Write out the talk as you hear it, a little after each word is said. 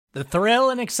The thrill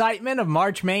and excitement of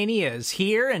March Mania is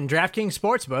here, and DraftKings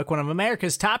Sportsbook, one of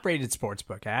America's top-rated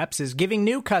sportsbook apps, is giving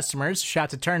new customers a shot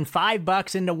to turn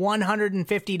 $5 into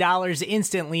 $150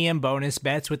 instantly in bonus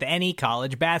bets with any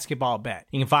college basketball bet.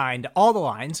 You can find all the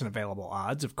lines and available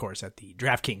odds, of course, at the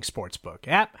DraftKings Sportsbook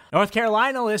app. North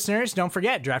Carolina listeners, don't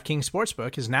forget, DraftKings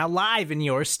Sportsbook is now live in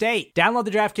your state. Download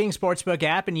the DraftKings Sportsbook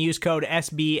app and use code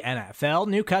SBNFL.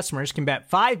 New customers can bet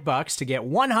 $5 to get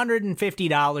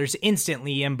 $150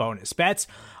 instantly in bonus bets,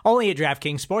 only at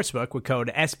DraftKings Sportsbook with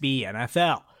code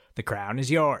SBNFL. The crown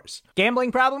is yours.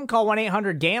 Gambling problem? Call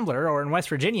 1-800-GAMBLER, or in West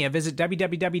Virginia, visit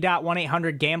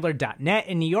www.1800gambler.net.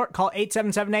 In New York, call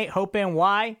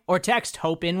 877-8-HOPE-NY or text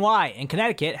HOPE-NY. In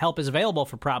Connecticut, help is available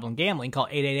for problem gambling. Call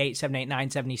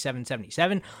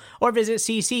 888-789-7777 or visit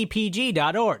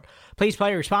ccpg.org. Please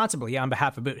play responsibly on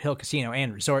behalf of Boot Hill Casino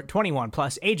and Resort. 21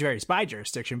 plus, age varies by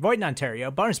jurisdiction. Void in Ontario.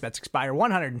 Bonus bets expire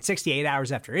 168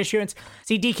 hours after issuance.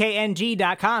 See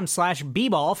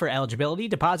dkng.com/bball for eligibility,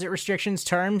 deposit restrictions,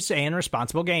 terms, and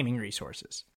responsible gaming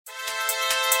resources.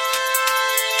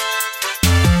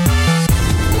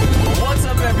 What's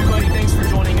up, everybody? Thanks for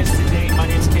joining us today. My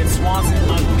name is Kent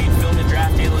Swanson. I'm the lead film and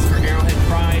draft analyst for Arrowhead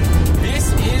Prime. This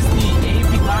is the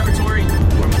AP Laboratory,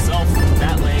 where myself,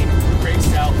 Matt Lane, Craig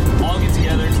Stout all get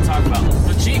together to talk about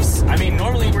the Chiefs. I mean,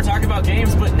 normally we're talking about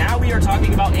games, but now we are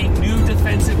talking about a new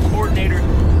defensive coordinator.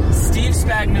 Steve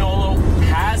Spagnuolo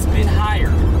has been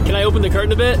hired. Can I open the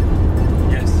curtain a bit?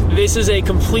 Yes. This is a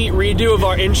complete redo of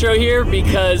our intro here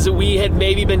because we had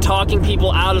maybe been talking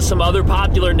people out of some other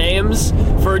popular names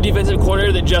for a defensive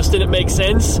coordinator that just didn't make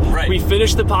sense. Right. We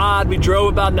finished the pod. We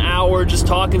drove about an hour just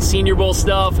talking Senior Bowl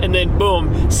stuff, and then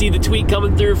boom, see the tweet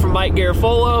coming through from Mike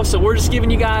Garafolo. So we're just giving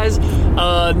you guys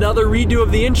another redo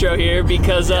of the intro here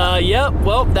because,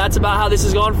 that's about how this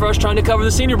has gone for us trying to cover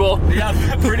the Senior Bowl. Yeah,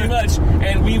 pretty much.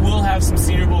 And we will have some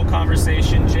Senior Bowl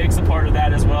conversation. Jake's a part of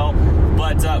that as well.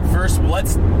 But first,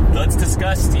 let's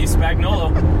discuss Steve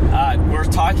Spagnuolo. We're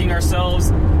talking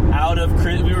ourselves out of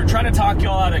we were trying to talk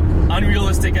y'all out of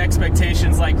unrealistic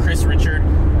expectations like Chris Richard,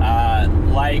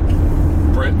 like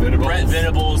Brett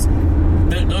Venables.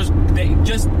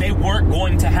 They weren't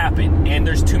going to happen, and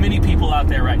there's too many people out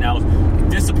there right now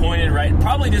disappointed, right?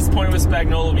 Probably disappointed with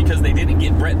Spagnuolo because they didn't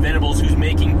get Brett Venables, who's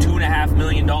making $2.5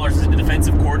 million as a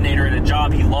defensive coordinator at a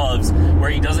job he loves, where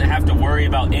he doesn't have to worry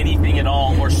about anything at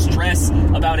all or stress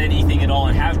about anything at all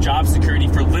and have job security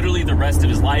for literally the rest of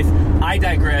his life. I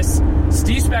digress.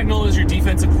 Steve Spagnuolo is your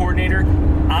defensive coordinator.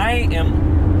 I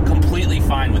am completely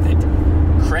fine with it.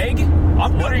 Craig,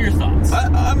 what are your thoughts?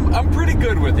 I'm pretty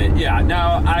good with it. Yeah.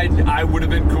 Now, I would have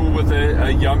been cool with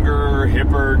a younger,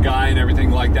 hipper guy and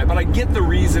everything like that, but I get the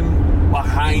reason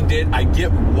behind it. I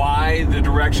get why the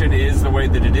direction is the way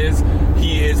that it is.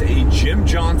 He is a Jim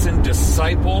Johnson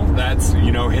disciple. That's,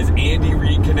 his Andy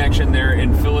Reid connection there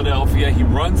in Philadelphia. He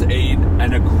runs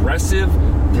an aggressive,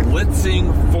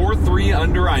 blitzing 4-3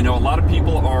 under. I know a lot of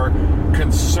people are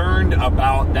concerned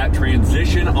about that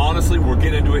transition. Honestly, we'll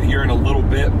get into it here in a little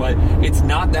bit, but it's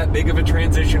not that big of a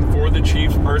transition for the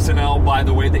Chiefs personnel by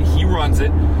the way that he runs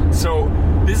it. So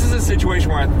this is a situation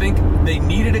where I think they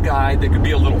needed a guy that could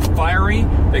be a little fiery,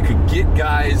 that could get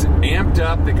guys amped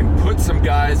up, that can put some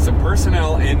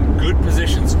personnel in good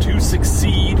positions to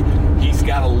succeed. He's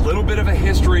got a little bit of a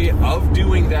history of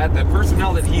doing that. The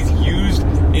personnel that he's used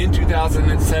in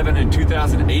 2007 and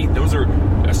 2008, those are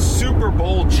a Super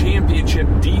Bowl championship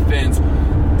defense.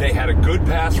 They had a good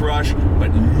pass rush, but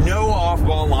no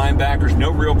off-ball linebackers, no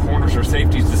real corners or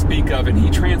safeties to speak of, and he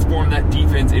transformed that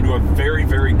defense into a very,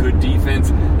 very good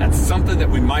defense. That's something that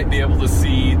we might be able to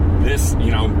see this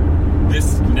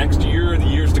next year or the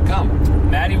years to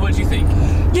come. Maddie, what'd you think?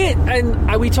 Yeah,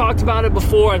 and we talked about it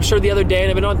before, I'm sure the other day,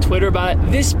 and I've been on Twitter about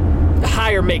it. This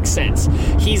hire makes sense.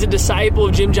 He's a disciple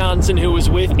of Jim Johnson, who was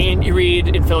with Andy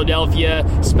Reid in Philadelphia.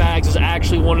 Spags was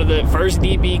actually one of the first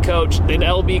DB coach, then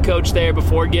LB coach there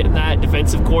before getting that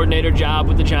defensive coordinator job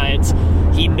with the Giants.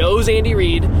 He knows Andy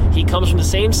Reid. He comes from the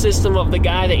same system of the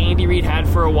guy that Andy Reid had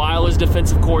for a while as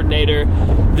defensive coordinator.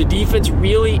 The defense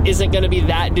really isn't going to be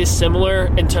that dissimilar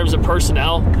in terms of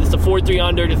personnel. It's the 4-3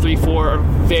 under to 3-4 are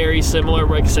very similar.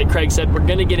 Like Craig said, we're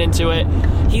going to get into it.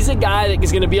 He's a guy that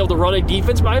is going to be able to run a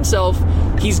defense by himself.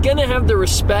 He's going to have the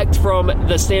respect from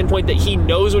the standpoint that he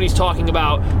knows what he's talking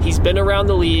about. He's been around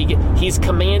the league. He's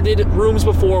commanded rooms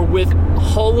before with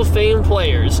Hall of Fame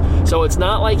players. So it's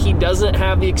not like he doesn't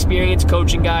have the experience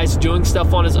coaching guys, doing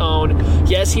stuff on his own.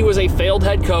 Yes, he was a failed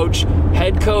head coach.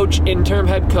 Head coach, interim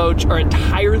head coach are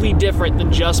entirely different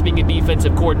than just being a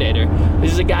defensive coordinator.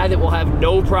 This is a guy that will have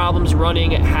no problems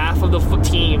running half of the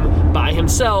team by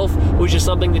himself, which is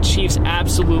something the Chiefs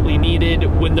absolutely needed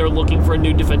when they're looking for a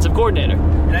new defensive coordinator.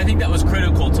 And I think that was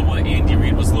critical to what Andy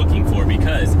Reid was looking for,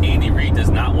 because Andy Reid does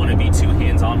not want to be too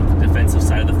hands-on with the defensive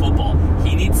side of the football.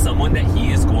 He needs someone that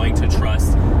he is going to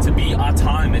trust to be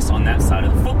autonomous on that side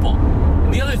of the football.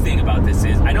 And the other thing about this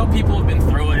is, I know people have been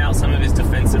throwing out some of his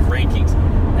defensive rankings.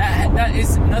 That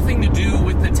is nothing to do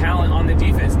with the talent on the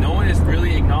defense. No one is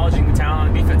really acknowledging the talent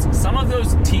on the defense. Some of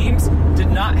those teams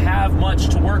did not have much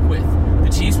to work with. The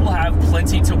Chiefs will have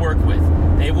plenty to work with.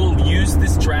 They will use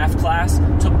this draft class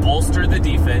to bolster the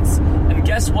defense. And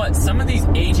guess what? Some of these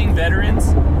aging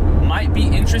veterans might be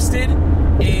interested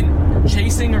in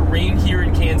chasing a ring here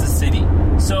in Kansas City.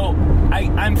 So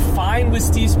I'm fine with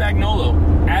Steve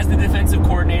Spagnuolo as the defensive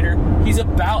coordinator. He's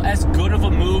about as good of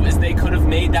a move as they could have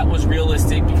made that was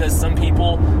realistic, because some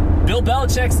people, Bill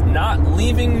Belichick's not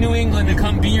leaving New England to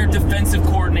come be your defensive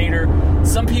coordinator.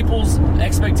 Some people's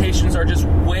expectations are just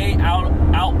way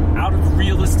out of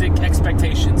realistic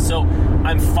expectations. So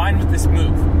I'm fine with this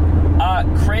move.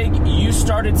 Craig,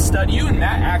 you and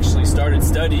Matt actually started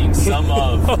studying some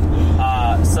of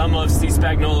Steve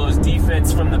Spagnuolo's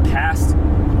defense from the past.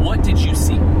 What did you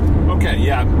see? Okay,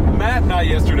 yeah, Matt and I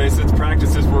yesterday, since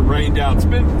practices were rained out, it's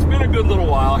been a good little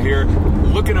while here,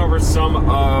 looking over some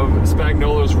of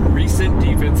Spagnuolo's recent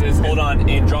defenses. Hold on,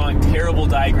 and drawing terrible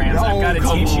diagrams. I've got to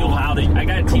teach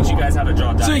you guys how to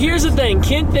draw diagrams. So here's the thing: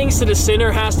 Kent thinks that a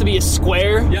center has to be a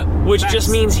square, which facts. just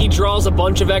means he draws a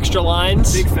bunch of extra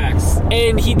lines. Big facts.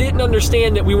 And he didn't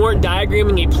understand that we weren't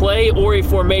diagramming a play or a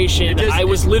formation. I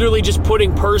was literally just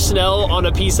putting personnel on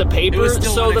a piece of paper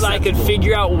so that I could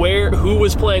figure out who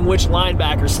was playing which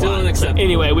linebacker. Still unacceptable. So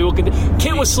anyway, we will continue.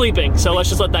 Kent was sleeping, so let's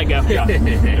just let that go. Yeah.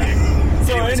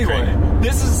 So anyway,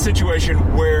 this is a situation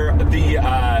where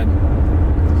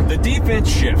the defense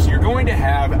shifts. You're going to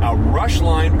have a rush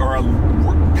line or a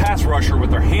pass rusher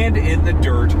with their hand in the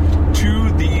dirt to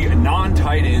the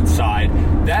non-tight end side.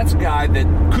 That's a guy that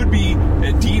could be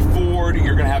a D Ford.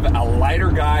 You're going to have a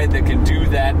lighter guy that can do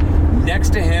that.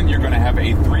 Next to him, you're going to have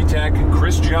a 3-tech.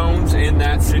 Chris Jones in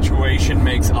that situation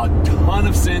makes a ton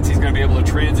of sense. He's going to be able to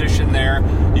transition there.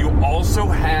 You also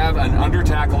have an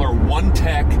under-tackle or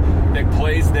 1-tech that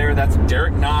plays there. That's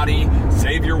Derek Nottie,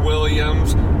 Xavier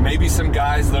Williams, maybe some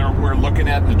guys that we're looking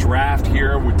at in the draft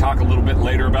here. We'll talk a little bit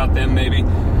later about them maybe.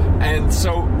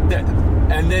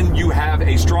 And then you have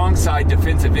a strong side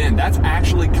defensive end. That's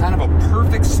actually kind of a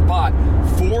perfect spot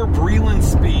for Breeland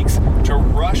Speaks to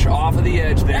rush off of the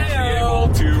edge there, be able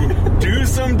to do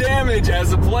some damage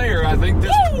as a player. I think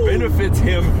this benefits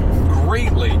him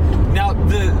greatly. Now,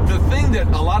 the thing that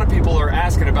a lot of people are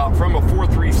asking about from a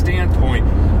 4-3 standpoint,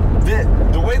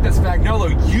 the way that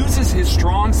Spagnuolo uses his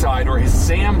strong side or his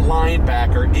Sam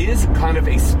linebacker is kind of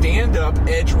a stand-up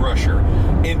edge rusher.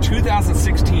 In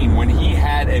 2016, when he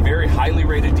had a very highly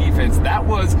rated defense, that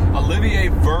was Olivier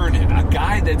Vernon, a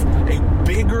guy that's a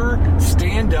bigger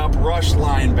stand-up rush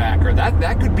linebacker.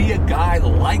 That could be a guy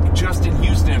like Justin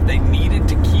Houston if they needed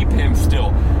to keep him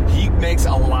still. He makes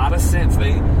a lot of sense.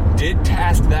 They did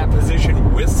task that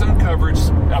position with some coverage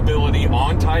ability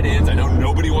on tight ends. I know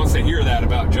nobody wants to hear that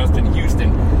about Justin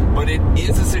Houston, but it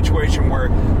is a situation where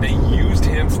they used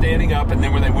him standing up, and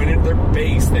then when they went into their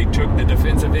base, they took the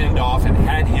defensive end off and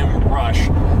had him rush.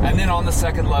 And then on the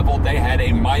second level, they had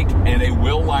a Mike and a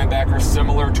Will linebacker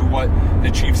similar to what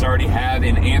the Chiefs already have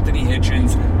in Anthony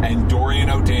Hitchens and Dorian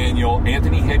O'Daniel.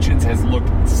 Anthony Hitchens has looked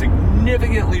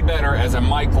significantly better as a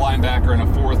Mike linebacker in a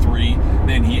 4-3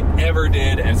 than he ever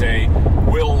did as a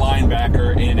Will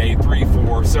linebacker in a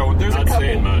 3-4. So there's not a couple.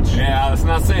 Saying much. Yeah, that's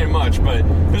not saying much, but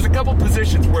there's a couple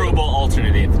positions where Pro Bowl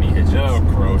alternate Anthony Hitchens. Oh,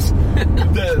 gross.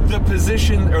 the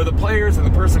position or the players and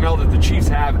the personnel that the Chiefs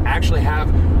have actually have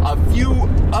a few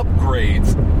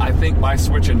upgrades, I think, by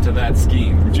switching to that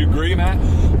scheme. Would you agree, Matt?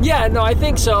 Yeah, no, I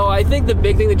think so. I think the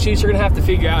big thing the Chiefs are going to have to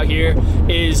figure out here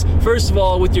is, first of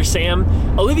all, with your Sam,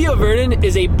 Olivier Vernon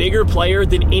is a bigger player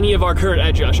than any of our current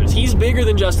edge rushers. He's bigger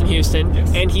than Justin Houston,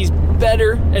 and he's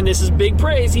better, and this is big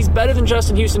praise, he's better than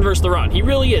Justin Houston versus the run. He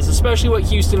really is, especially what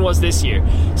Houston was this year.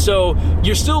 So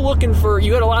you're still looking for,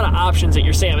 you got a lot of options at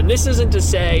your Sam, and this isn't to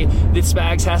say that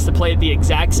Spags has to play it the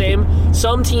exact same.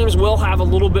 Some teams will have a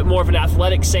little bit more of an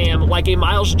athletic Sam, like a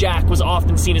Miles Jack was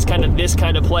often seen as kind of this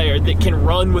kind of player that can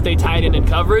run with a tight end in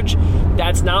coverage.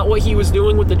 That's not what he was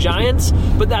doing with the Giants,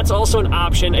 but that's also an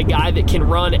option, a guy that can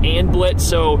run and blitz.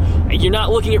 So you're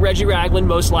not looking at Reggie Ragland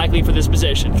most likely for this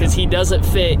position because he doesn't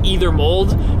fit either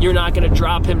mold. You're not going to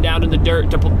drop him down in the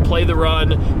dirt to play the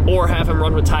run or have him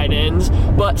run with tight ends.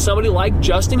 But somebody like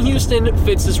Justin Houston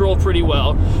fits this role pretty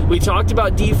well. We talked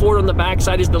about D Ford on the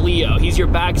backside is the Leo. He's your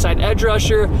backside edge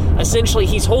rusher. Essentially,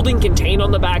 he's holding contain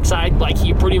on the backside like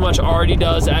he pretty much already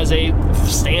does as a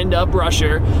stand-up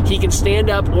rusher. He can stand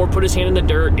up or put his hand in the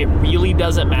dirt. It really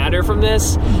doesn't matter from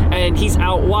this. And he's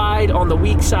out wide on the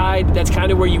weak side. That's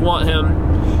kind of where you want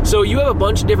him. So you have a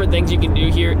bunch of different things you can do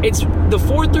here. It's the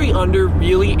 4-3 under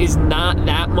really is not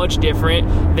that much different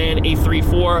than a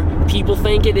 3-4. People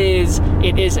think it is.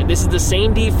 It isn't. This is the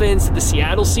same defense that the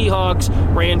Seattle Seahawks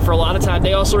ran for a lot of time.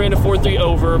 They also ran a 4-3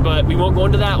 over, but we won't go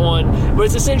into that one. But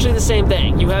it's essentially the same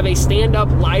thing. You have a stand-up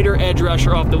lighter edge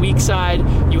rusher off the weak side.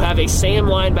 You have a Sam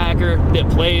linebacker that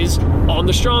plays on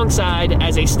the strong side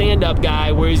as a stand-up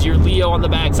guy, whereas your Leo on the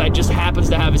backside just happens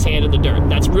to have his hand in the dirt.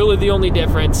 That's really the only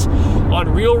difference. On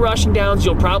real rushing downs,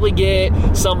 you'll probably get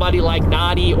somebody like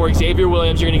Noddy or Xavier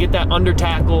Williams. You're going to get that under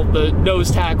tackle, the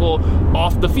nose tackle,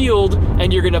 off the field,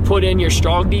 and you're going to put in your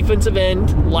strong defensive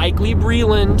end, likely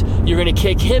Breland. You're going to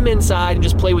kick him inside and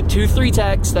just play with 2-3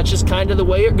 techs. That's just kind of the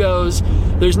way it goes.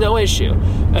 There's no issue.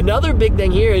 Another big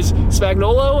thing here is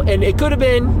Spagnuolo, and it could have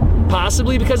been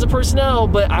possibly because of personnel,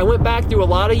 but I went back through a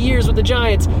lot of years with the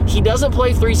Giants. He doesn't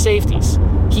play 3 safeties.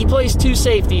 He plays 2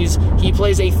 safeties. He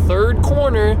plays a third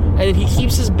corner, and he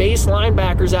keeps his base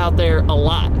linebackers out there a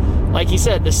lot. Like he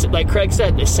said, like Craig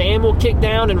said, the Sam will kick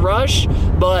down and rush,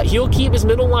 but he'll keep his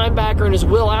middle linebacker and his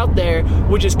Will out there,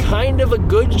 which is kind of a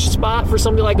good spot for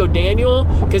somebody like O'Daniel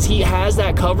because he has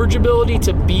that coverage ability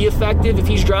to be effective if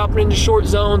he's dropping into short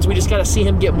zones. We just got to see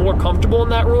him get more comfortable in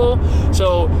that role.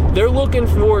 So they're looking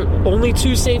for only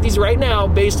 2 safeties right now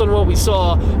based on what we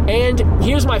saw. And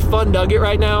here's my fun nugget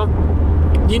right now.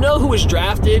 You know who was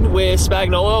drafted with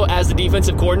Spagnuolo as the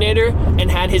defensive coordinator and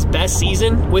had his best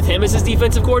season with him as his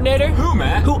defensive coordinator? Who,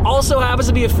 Matt? Who also happens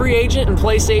to be a free agent and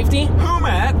play safety? Who,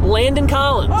 Matt? Landon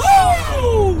Collins.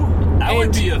 Oh!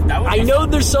 I know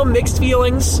there's some mixed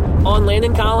feelings on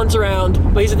Landon Collins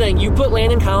around, but here's the thing. You put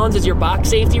Landon Collins as your box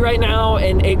safety right now,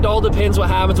 and it all depends what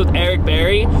happens with Eric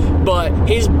Berry, but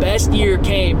his best year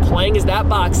came playing as that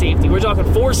box safety. We're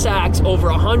talking 4 sacks, over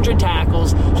 100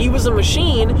 tackles. He was a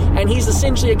machine, and he's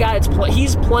essentially a guy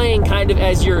he's playing kind of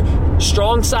as your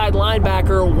strong side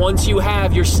linebacker once you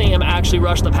have your Sam actually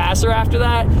rush the passer after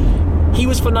that. He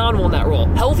was phenomenal in that role.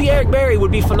 Healthy Eric Berry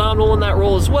would be phenomenal in that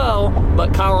role as well,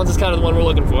 but Collins is kind of the one we're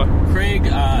looking for. Craig,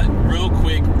 real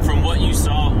quick, from what you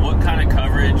saw, what kind of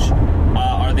coverage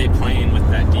are they playing with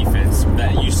that defense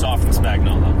that you saw from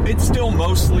Spagnuolo? It's still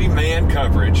mostly man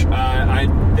coverage.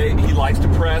 He likes to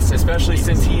press, especially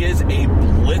since he is a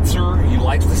blitzer. He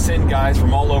likes to send guys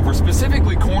from all over,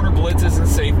 specifically corner blitzes and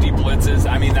safety blitzes.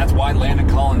 I mean, that's why Landon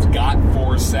Collins got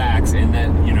 4 sacks in that,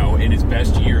 in his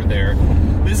best year there.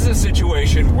 This is a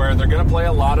situation where they're going to play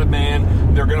a lot of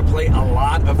man. They're going to play a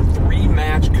lot of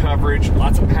 3-match coverage,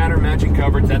 lots of pattern matching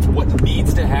coverage. That's what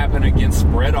needs to happen against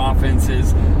spread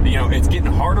offenses. It's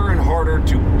getting harder and harder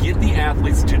to get the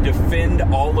athletes to defend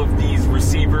all of these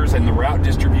receivers and the route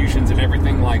distributions and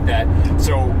everything like that.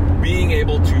 So being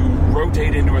able to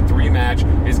rotate into a 3-match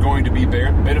is going to be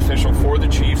beneficial for the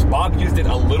Chiefs. Bob used it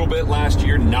a little bit last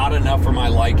year, not enough for my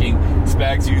liking.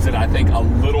 Spags used it, I think, a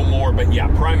little more, but yeah,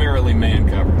 primarily man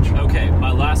coverage. Okay,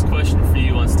 my last question for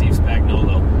you on Steve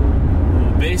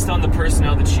Spagnuolo. Based on the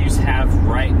personnel the Chiefs have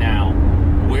right now,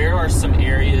 where are some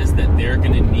areas that they're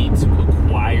going to need to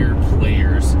acquire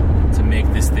players to make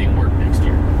this thing work next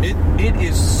year? It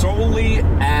is solely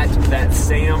at that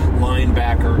Sam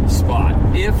linebacker spot.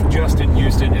 If Justin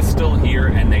Houston is still here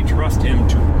and they trust him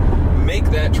to make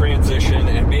that transition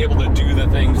and be able to do the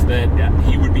things that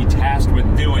he would be tasked with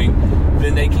doing,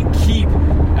 then they can keep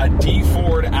a D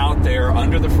Ford out there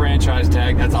under the franchise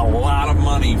tag. That's a lot of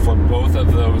money for both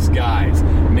of those guys.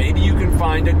 Maybe you can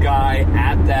find a guy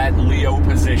at that Leo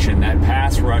position, that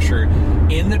pass rusher,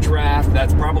 in the draft.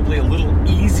 That's probably a little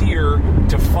easier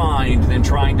to find than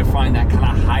trying to find that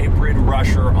kind of hybrid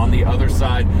rusher on the other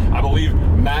side. I believe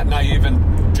Matt and I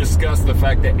even discussed the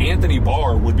fact that Anthony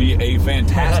Barr would be a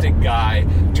fantastic guy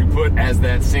to put as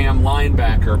that Sam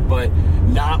linebacker, but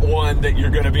not one that you're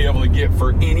going to be able to get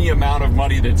for any amount of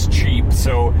money that's cheap.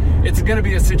 So it's going to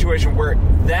be a situation where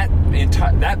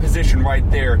that position right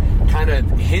there kind of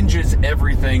hinges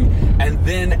everything. And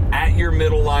then at your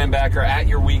middle linebacker, at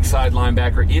your weak side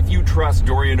linebacker, if you trust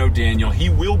Dorian O'Daniel, he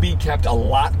will be kept a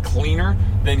lot cleaner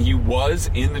than he was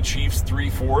in the Chiefs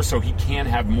 3-4, so he can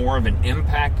have more of an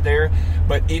impact there.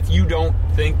 But if you don't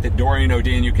think that Dorian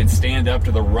O'Daniel can stand up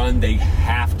to the run, they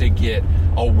have to get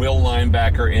a will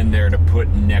linebacker in there to put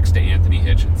next to Anthony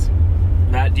Hitchens.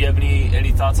 Matt, do you have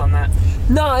any thoughts on that?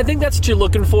 No, I think that's what you're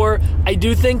looking for. I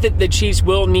do think that the Chiefs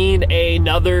will need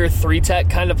another 3-tech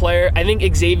kind of player. I think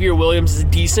Xavier Williams is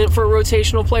decent for a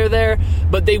rotational player there,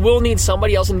 but they will need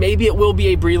somebody else, and maybe it will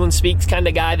be a Breland Speaks kind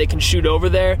of guy that can shoot over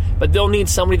there, but they'll need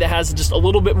somebody that has just a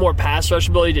little bit more pass rush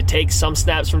ability to take some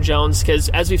snaps from Jones, because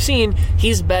as we've seen,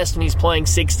 he's best when he's playing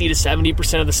 60 to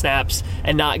 70% of the snaps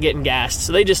and not getting gassed.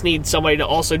 So they just need somebody to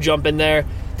also jump in there.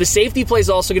 The safety play is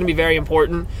also going to be very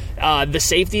important. The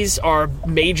safeties are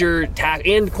major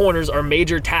and corners are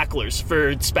major tacklers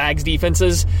for Spags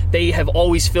defenses. They have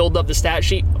always filled up the stat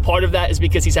sheet. Part of that is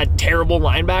because he's had terrible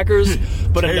linebackers,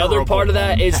 but another part of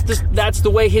that is that's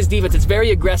the way his defense. It's very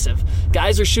aggressive.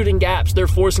 Guys are shooting gaps. They're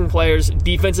forcing players.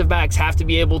 Defensive backs have to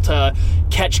be able to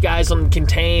catch guys on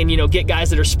contain. Get guys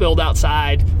that are spilled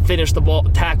outside, finish the ball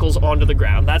tackles onto the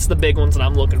ground. That's the big ones that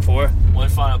I'm looking for. One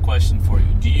final question for you: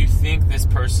 do you think this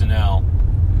personnel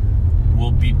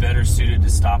will be better suited to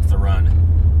stop the run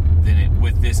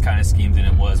with this kind of scheme than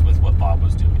it was with what Bob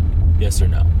was doing? Yes or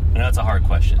no? And that's a hard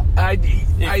question.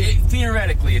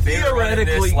 Theoretically, if they were running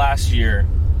this last year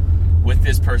with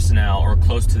this personnel or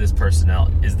close to this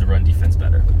personnel, is the run defense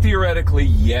better? Theoretically,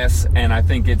 yes, and I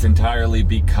think it's entirely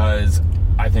because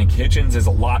I think Hitchens is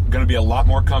going to be a lot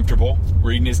more comfortable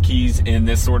reading his keys in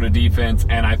this sort of defense,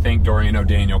 and I think Dorian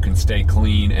O'Daniel can stay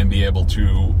clean and be able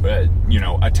to,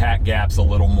 attack gaps a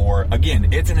little more.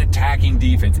 Again, it's an attacking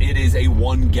defense. It is a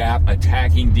one-gap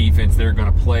attacking defense. They're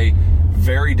going to play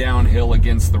very downhill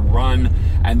against the run,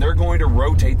 and they're going to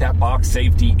rotate that box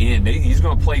safety in. He's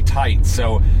going to play tight,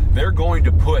 so they're going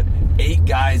to put 8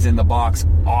 guys in the box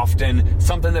often,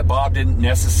 something that Bob didn't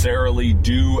necessarily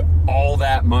do all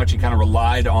that much. He kind of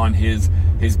relied on his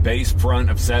base front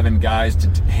of 7 guys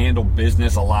to handle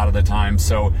business a lot of the time.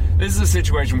 So this is a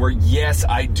situation where, yes,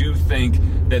 I do think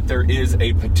that there is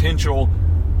a potential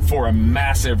for a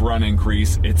massive run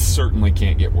increase. It certainly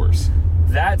can't get worse.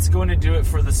 That's going to do it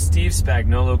for the Steve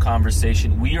Spagnuolo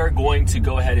conversation. We are going to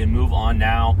go ahead and move on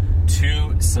now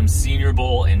to some Senior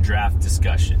Bowl and draft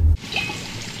discussion.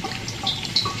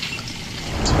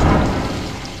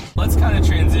 Let's kind of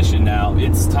transition now.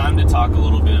 It's time to talk a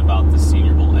little bit about the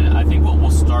Senior Bowl. And I think what we'll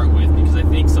start with, because I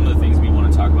think some of the things we want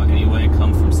to talk about anyway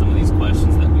come from some of these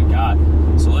questions that we got.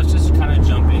 So let's just kind of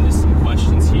jump into some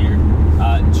questions here.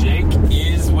 Jake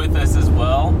is with us as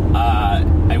well.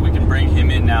 And we can bring him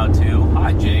in now too.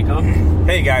 Hi, Jacob.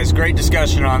 Hey guys, great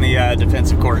discussion on the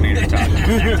defensive coordinator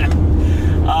topic.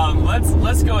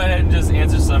 Let's go ahead and just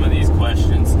answer some of these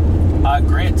questions.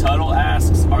 Grant Tuttle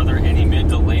asks, are there any mid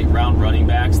to late round running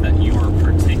backs that you are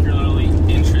particularly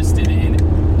interested in?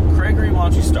 Gregory, why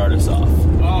don't you start us off?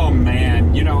 Oh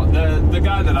man, the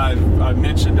guy that I've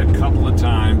mentioned a couple of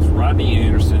times, Rodney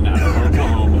Anderson out of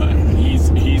Oklahoma.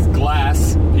 He's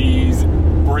glass. He's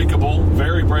breakable,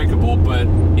 very breakable, but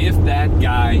if that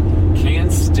guy can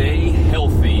stay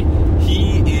healthy,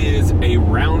 he is a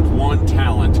round 1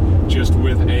 talent, just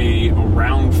with a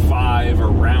round 5 or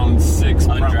round 6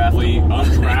 probably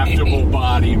undraftable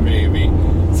body maybe.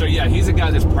 So yeah, he's a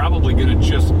guy that's probably going to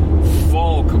just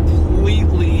fall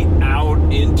completely out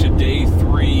into day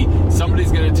 3.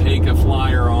 Somebody's going to take a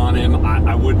flyer on him.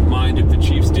 I wouldn't mind if the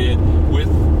Chiefs did. With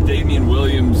Damian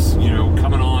Williams,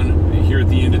 coming on here at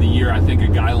the end of the year, I think a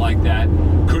guy like that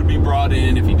could be brought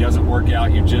in. If he doesn't work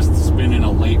out, you're just spending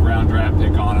a late round draft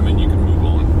pick on him and you can move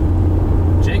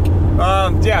on. Jake?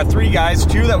 3 guys.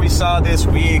 2 that we saw this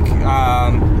week.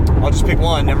 I'll just pick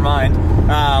one, never mind.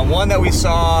 One that we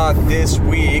saw this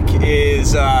week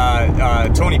is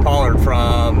Tony Pollard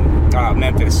from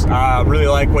Memphis. Really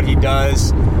like what he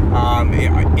does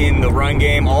in the run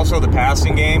game, also the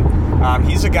passing game.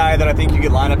 He's a guy that I think you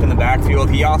could line up in the backfield.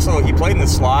 He played in the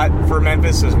slot for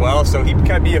Memphis as well, so he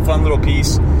could be a fun little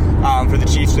piece for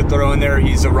the Chiefs to throw in there.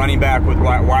 He's a running back with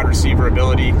wide receiver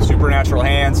ability, supernatural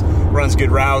hands, runs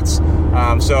good routes.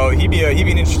 So he'd be an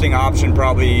interesting option,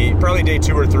 probably day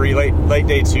 2 or 3, late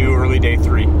day 2, early day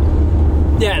 3.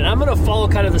 Yeah, and I'm going to follow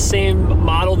kind of the same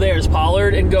model there as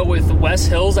Pollard and go with Wes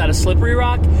Hills out of Slippery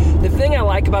Rock. The thing I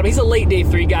like about him, he's a late day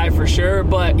 3 guy for sure,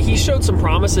 but he showed some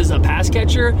promise as a pass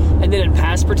catcher and then in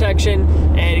pass protection.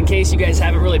 And in case you guys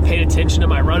haven't really paid attention to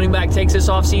my running back takes this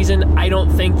offseason, I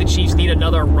don't think the Chiefs need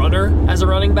another runner as a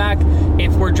running back.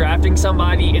 If we're drafting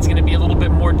somebody, it's going to be a little bit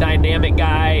more dynamic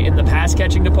guy in the pass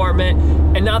catching department.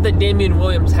 And not that Damian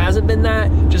Williams hasn't been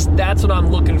that, just that's what I'm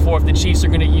looking for if the Chiefs are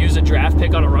going to use a draft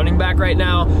pick on a running back right now.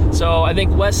 now. So I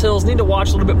think Wes Hills need to watch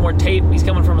a little bit more tape. He's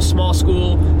coming from a small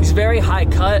school. He's very high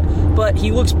cut, but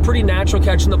he looks pretty natural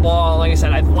catching the ball. Like I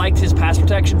said, I've liked his pass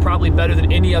protection probably better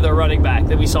than any other running back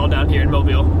that we saw down here in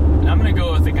Mobile. And I'm going to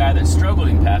go with the guy that struggled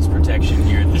in pass protection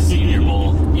here at the Senior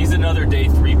Bowl. He's another day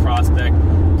 3 prospect,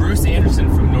 Bruce Anderson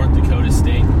from North Dakota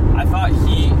State. I thought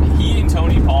he and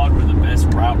Tony Pollard were the best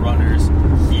route runners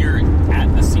here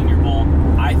at the Senior Bowl.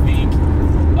 I think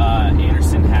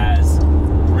Anderson has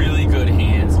really good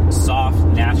hands, soft,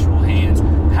 natural hands.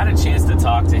 Had a chance to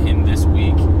talk to him this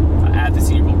week at the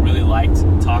Senior Bowl. Really liked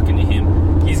talking to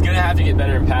him. He's going to have to get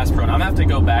better in pass pro. And I'm going to have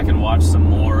to go back and watch some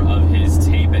more of his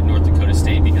tape at North Dakota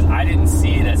State because I didn't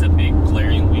see it as a big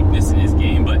glaring weakness in his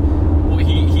game, but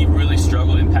he really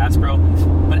struggled in pass pro.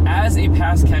 But as a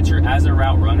pass catcher, as a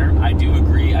route runner, I do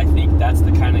agree. I think that's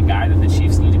the kind of guy that the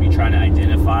Chiefs need to be trying to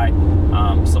identify.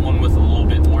 Someone with a little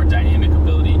bit more dynamic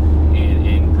ability,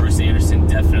 and Bruce Anderson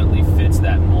definitely fits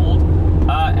that mold.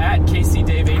 At KC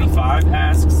Dave 85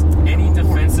 asks, any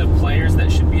defensive players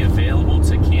that should be available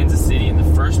to Kansas City in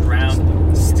the first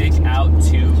round stick out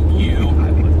to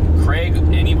you? Craig,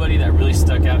 anybody that really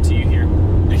stuck out to you here?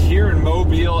 Here in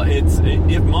Mobile,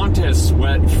 if Montez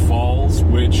Sweat falls,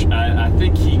 which I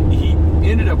think he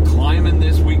ended up climbing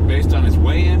this week based on his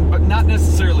weigh-in, but not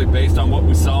necessarily based on what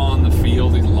we saw on the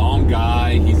field. He's a long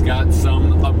guy. He's got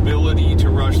some ability to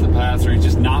rush the passer. He's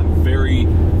just not very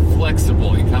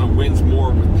flexible. He kind of wins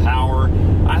more with power.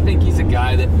 I think he's a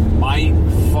guy that might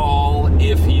fall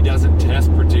if he doesn't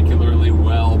test particularly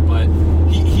well, but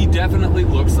he definitely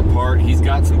looks the part. He's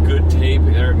got some good tape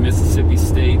there at Mississippi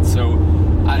State, so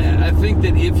I think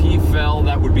that if he fell,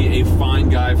 that would be a fine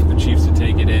guy for the Chiefs to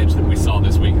take at edge that we saw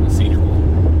this week in the Senior Bowl.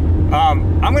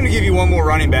 I'm going to give you one more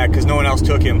running back because no one else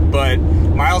took him, but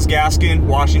Myles Gaskin,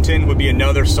 Washington, would be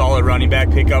another solid running back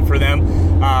pickup for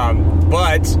them.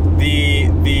 But the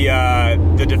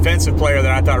defensive player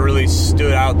that I thought really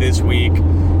stood out this week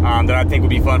that I think would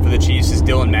be fun for the Chiefs is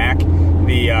Dylan Mack,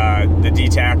 the D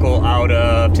tackle out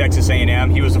of Texas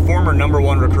A&M. He was a former number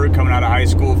 1 recruit coming out of high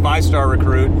school, 5-star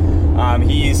recruit.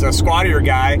 He's a squattier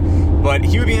guy, but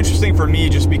he would be interesting for me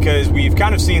just because we've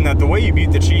kind of seen that the way you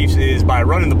beat the Chiefs is by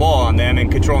running the ball on them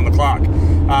and controlling the clock.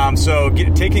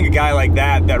 Taking a guy like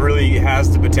that really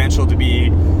has the potential to be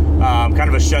kind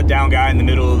of a shutdown guy in the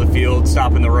middle of the field,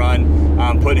 stopping the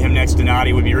run, putting him next to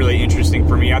Nadi would be really interesting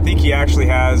for me. I think he actually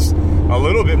has a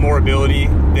little bit more ability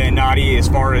than Nadi as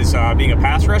far as being a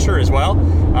pass rusher as well,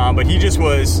 but he just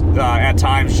was at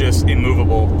times just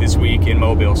immovable this week in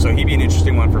Mobile, so he'd be an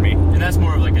interesting one for me. And that's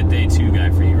more of like a day 2 guy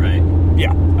for you, right?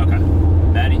 Yeah. Okay.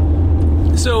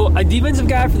 Maddie? So a defensive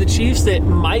guy for the Chiefs that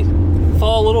might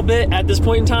fall a little bit at this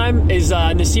point in time is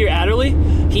Nasir Adderley.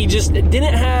 He just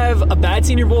didn't have a bad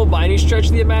Senior Bowl by any stretch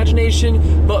of the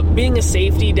imagination, but being a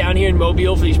safety down here in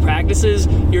Mobile for these practices,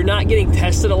 you're not getting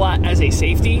tested a lot as a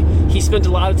safety. He spent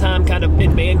a lot of time kind of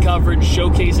in man coverage,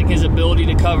 showcasing his ability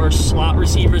to cover slot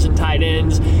receivers and tight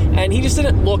ends, and he just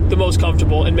didn't look the most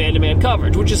comfortable in man-to-man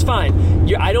coverage, which is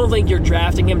fine. I don't think you're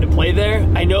drafting him to play there.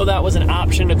 I know that was an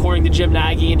option according to Jim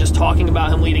Nagy and just talking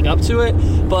about him leading up to it,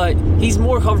 but he's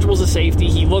more comfortable as a safety.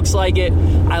 He looks like it.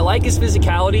 I like his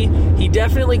physicality. He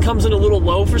definitely comes in a little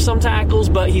low for some tackles,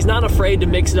 but he's not afraid to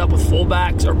mix it up with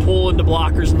fullbacks or pull into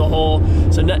blockers in the hole.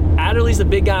 So Adderley's the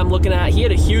big guy I'm looking at. He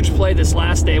had a huge play this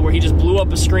last day where he just blew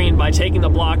up a screen by taking the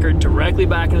blocker directly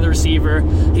back into the receiver.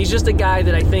 He's just a guy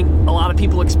that I think a lot of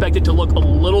people expected to look a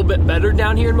little bit better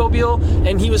down here in Mobile,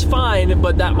 and he was fine,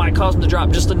 but that might cause him to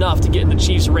drop just enough to get in the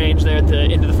Chiefs' range there at the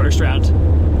end of the first round.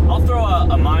 I'll throw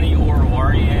Amani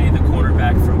Oruwariye, the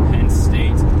quarterback from Penn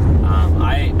State.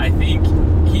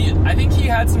 I think he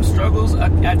had some struggles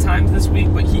at times this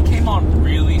week, but he came on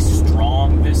really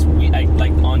strong this week.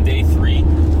 Like on day 3, he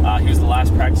was the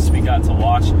last practice we got to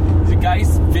watch. The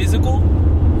guy's physical,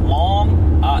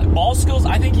 long, ball skills.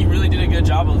 I think he really did a good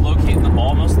job of locating the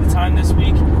ball most of the time this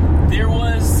week. There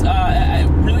was, I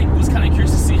really was kind of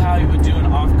curious to see how he would do in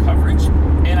off coverage,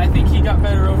 and I think he got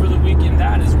better over the week in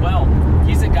that as well.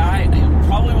 He's a guy,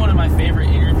 probably one of my favorite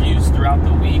interviews throughout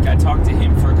the week. I talked to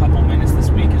him for a couple minutes this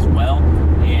week as well,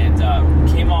 and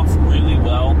came off really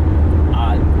well.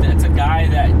 That's a guy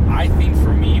that I think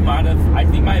for me my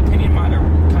opinion might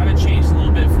have kind of changed a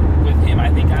little bit with him. I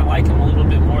think I like him a little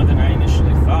bit more than I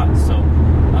initially thought, so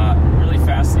really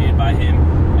fascinated by him.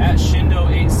 At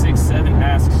Shindo867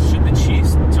 asks, should the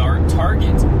Chiefs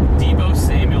target Deebo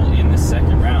Samuel in the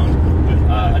second round?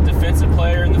 A defensive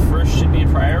player in the first should be a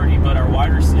priority, but our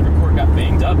wide receiver core got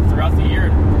banged up throughout the year.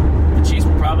 The Chiefs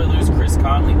will probably lose Chris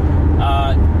Conley.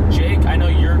 Jake, I know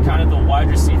you're kind of the wide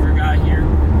receiver guy here.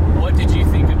 What did you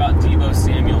think about Deebo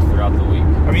Samuel throughout the week?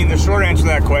 I mean, the short answer to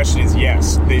that question is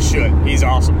yes, they should. He's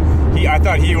awesome. I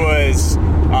thought he was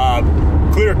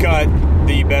clear-cut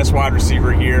the best wide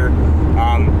receiver here.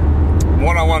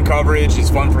 One-on-one coverage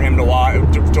is fun for him to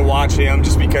watch him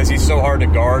just because he's so hard to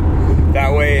guard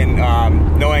that way. And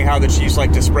knowing how the Chiefs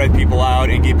like to spread people out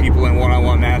and get people in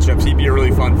one-on-one matchups, he'd be a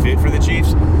really fun fit for the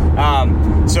Chiefs.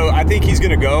 So I think he's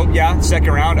going to go,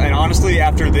 second round. And honestly,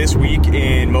 after this week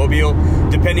in Mobile,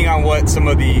 depending on what some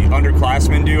of the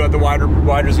underclassmen do at the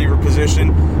wide receiver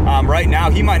position, right now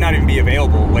he might not even be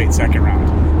available late second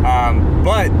round.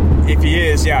 But if he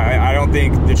is, I don't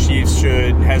think the Chiefs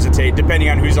should hesitate, depending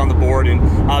on who's on the board. And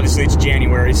obviously it's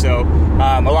January, so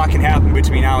a lot can happen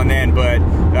between now and then. But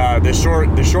the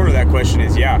short of that question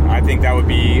is, I think that would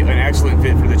be an excellent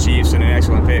fit for the Chiefs and an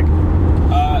excellent pick.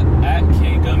 At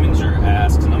K. Gumminger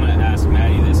asks, and I'm going to ask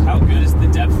Maddie this, how good is the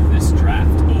depth of this draft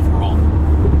overall?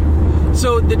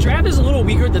 So the draft is a little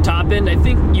weaker at the top end. I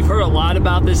think you've heard a lot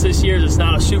about this year. It's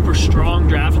not a super strong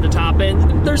draft at the top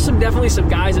end. There's definitely some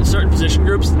guys at certain position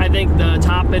groups. I think the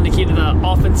top end to keep to the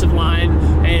offensive line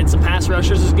and some pass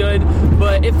rushers is good,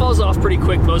 but it falls off pretty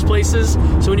quick most places.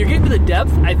 So when you're getting to the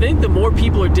depth, I think the more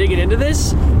people are digging into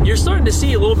this, you're starting to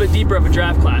see a little bit deeper of a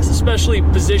draft class, especially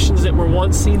positions that were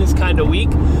once seen as kind of weak.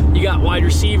 You got wide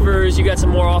receivers, you got some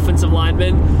more offensive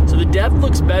linemen. So the depth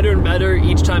looks better and better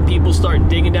each time people start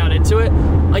digging down into it.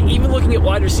 Like even looking at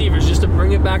wide receivers, just to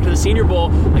bring it back to the Senior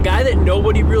Bowl, a guy that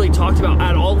nobody really talked about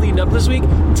at all leading up this week,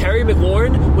 Terry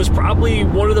McLaurin, was probably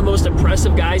one of the most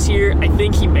impressive guys here. I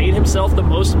think he made himself the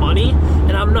most money,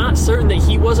 and I'm not certain that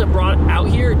he wasn't brought out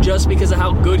here just because of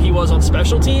how good he was on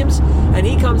special teams. And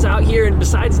he comes out here, and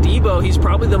besides Debo, he's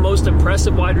probably the most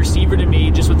impressive wide receiver to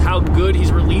me, just with how good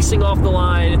he's releasing off the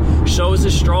line, shows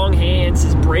his strong hands,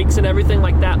 his breaks and everything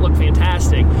like that look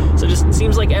fantastic. So it just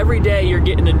seems like every day you're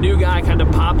getting a new guy kind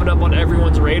of popping up on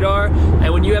everyone's radar.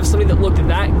 And when you have somebody that looked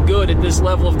that good at this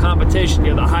level of competition,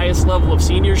 the highest level of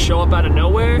seniors show up out of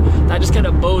nowhere, that just kind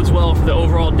of bodes well for the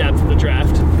overall depth of the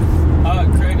draft.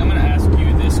 Craig, I'm going to ask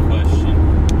you this question.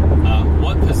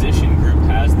 What position group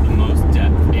has the most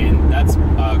depth? And that's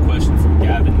a question from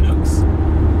Gavin Nooks.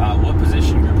 What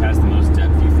position group has the most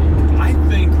depth, do you think? I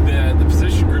think that the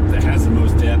position group that has the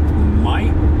most depth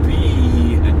might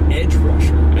be an edge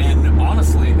rusher. And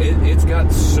honestly, it's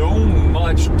got so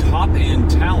much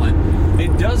top-end talent.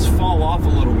 It does fall off a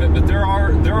little bit, but there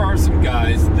are some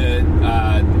guys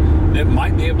that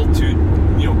might be able to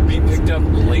be picked up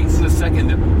late in the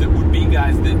second that would be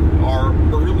guys that are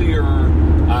earlier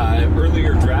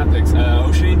draft picks.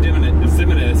 O'Shane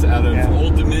Zimenez out of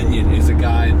Old Dominion is a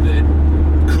guy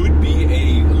that could be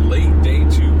a late day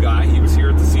two guy. He was here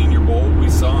at the Senior Bowl. We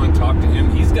saw and talked to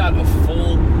him. He's got a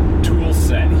full tool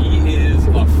set. He is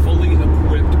a fully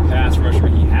equipped pass rusher.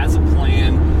 He has a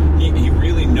plan. He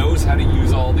really knows how to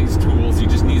use all these tools. He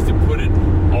just needs to put it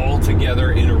all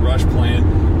together in a rush plan.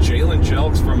 Jalen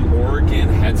Jelks from Oregon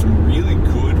had some really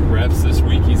good reps this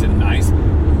week. He's a nice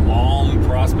long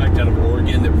prospect out of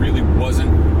Oregon that really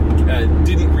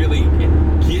didn't really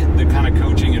get the kind of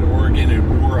coaching at Oregon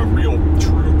or a real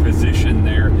true position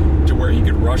there to where he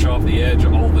could rush off the edge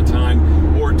all the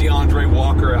time. Or DeAndre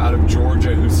Walker out of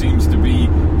Georgia, who seems to be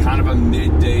kind of a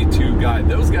midday two guy.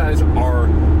 Those guys are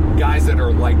guys that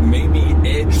are like maybe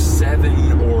edge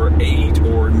 7 or 8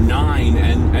 or 9,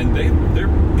 and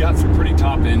they've got some pretty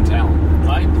top end talent.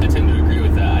 I tend to agree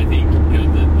with that. I think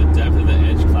the depth of the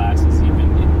edge class is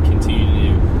even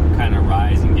continue to kind of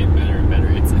rise and get better and better.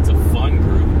 It's a fun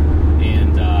group,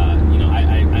 and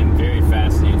I'm very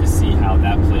fascinated to see how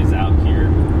that plays out here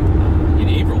in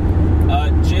April.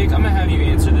 Jake, I'm gonna have you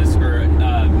answer this, or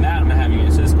Matt, I'm gonna have you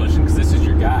answer this question because this is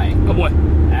your guy. Oh boy.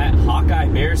 At Hawkeye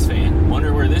Bears fan,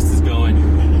 wonder where this is going.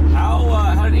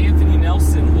 How did Anthony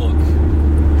Nelson look?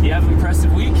 You have an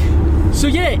impressive week? So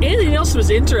yeah, Anthony Nelson was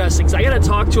interesting because I got to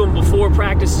talk to him before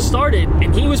practice started,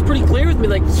 and he was pretty clear with me,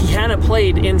 like he hadn't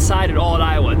played inside at all at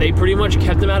Iowa. They pretty much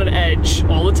kept him out at edge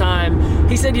all the time.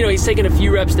 He said, he's taken a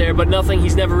few reps there, but nothing.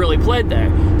 He's never really played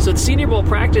there. So at Senior Bowl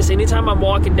practice, anytime I'm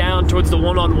walking down towards the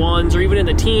one-on-ones or even in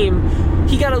the team,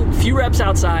 he got a few reps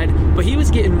outside, but he was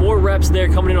getting more reps there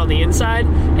coming in on the inside.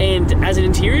 And as an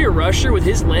interior rusher with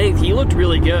his length, he looked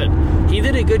really good. He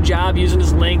did a good job using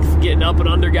his length, getting up and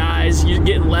under guys,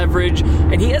 getting leverage,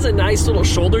 and he has a nice little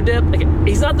shoulder dip. Like,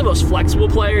 he's not the most flexible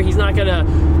player. He's not going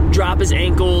to drop his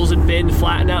ankles and bend,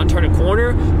 flatten out, and turn a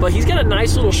corner, but he's got a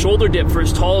nice little shoulder dip for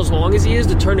as tall as long as he is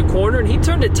to turn a corner, and he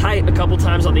turned it tight a couple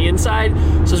times on the inside. So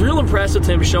I was real impressed with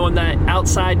him showing that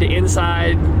outside to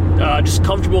inside, just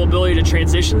comfortable ability to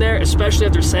transition there, especially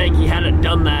after saying he hadn't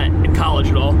done that in college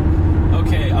at all.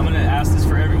 Okay, I'm going to ask this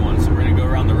for everyone, so we're going to go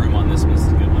around the room on this one. This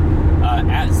is a good one.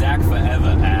 At Zach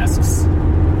Forever asks,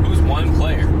 who's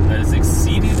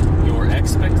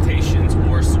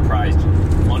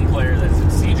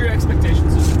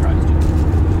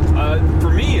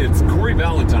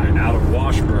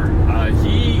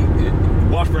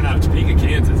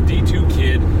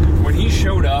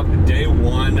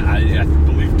I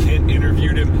believe Kent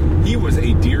interviewed him. He was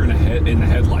a deer in the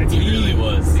headlights. He really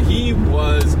was. He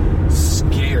was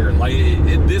scared. Like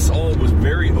this all was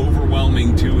very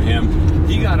overwhelming to him.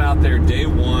 He got out there day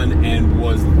one and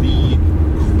was the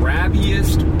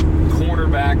grabbiest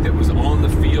cornerback that was on the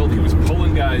field. He was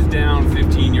pulling guys down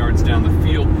 15 yards down the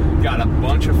field, got a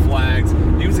bunch of flags.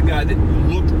 He was a guy that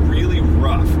looked really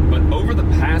rough, but over the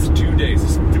past 2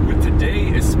 days, with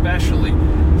today especially,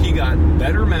 he got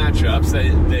better matchups.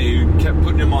 They kept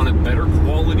putting him on a better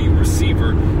quality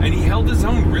receiver, and he held his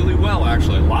own really well,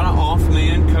 actually. A lot of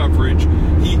off-man coverage.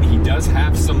 He does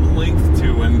have some length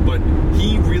to him, but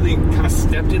he really kind of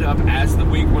stepped it up as the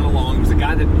week went along. He was a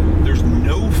guy that there's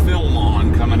no film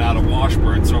on coming out of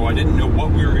Washburn, so I didn't know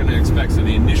what we were going to expect. So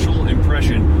the initial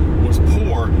impression was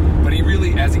poor, but he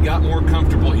really, as he got more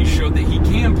comfortable, he showed that he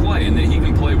can play and that he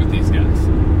can play with these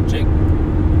guys. Jake?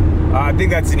 I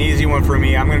think that's an easy one for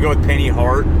me. I'm going to go with Penny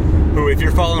Hart, who, if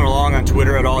you're following along on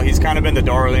Twitter at all, he's kind of been the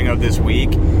darling of this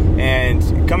week.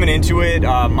 And coming into it,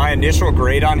 my initial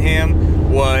grade on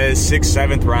him was 6th,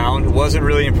 7th round. Wasn't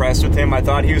really impressed with him. I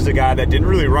thought he was a guy that didn't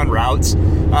really run routes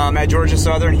at Georgia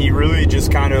Southern. He really just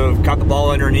kind of caught the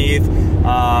ball underneath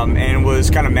and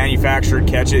was kind of manufactured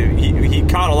catch it. He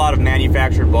caught a lot of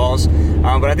manufactured balls.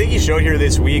 But I think he showed here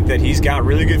this week that he's got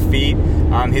really good feet.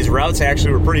 His routes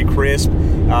actually were pretty crisp.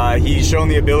 He's shown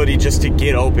the ability just to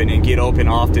get open and get open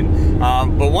often.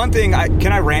 But one thing,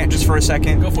 can I rant just for a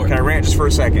second? Go for it. Can I rant just for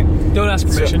a second? Don't ask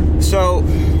permission. So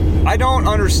I don't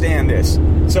understand this.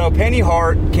 So Penny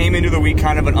Hart came into the week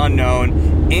kind of an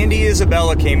unknown. Andy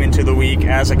Isabella came into the week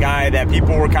as a guy that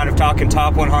people were kind of talking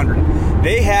top 100.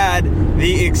 They had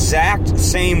the exact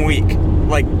same week,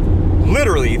 like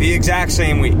literally the exact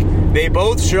same week. They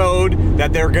both showed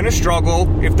that they're going to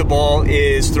struggle if the ball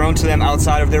is thrown to them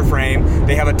outside of their frame.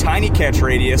 They have a tiny catch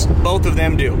radius. Both of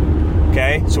them do.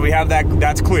 Okay? So we have that.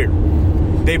 That's clear.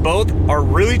 They both are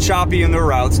really choppy in their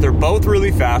routes. They're both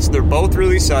really fast. They're both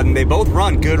really sudden. They both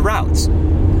run good routes.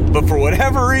 But for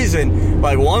whatever reason,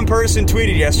 like one person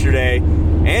tweeted yesterday,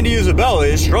 Andy Isabella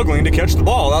is struggling to catch the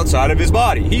ball outside of his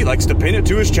body. He likes to pin it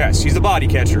to his chest. He's a body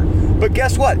catcher. But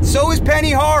guess what? So is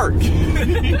Penny Hart.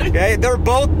 Okay? They're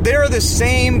the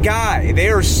same guy. They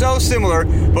are so similar,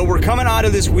 but we're coming out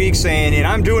of this week saying, and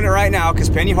I'm doing it right now because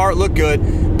Penny Hart looked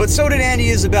good, but so did Andy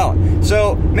Isabella.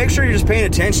 So make sure you're just paying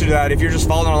attention to that if you're just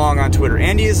following along on Twitter.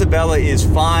 Andy Isabella is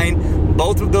fine.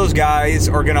 Both of those guys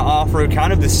are going to offer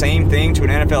kind of the same thing to an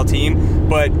NFL team,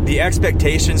 but the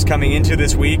expectations coming into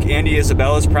this week, Andy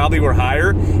Isabella's probably were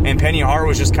higher, and Penny Hart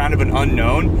was just kind of an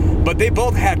unknown, but they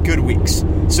both had good weeks.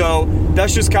 So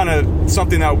that's just kind of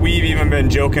something that we've even been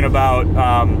joking about.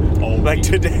 Like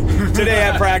today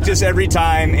at practice, every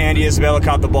time Andy Isabella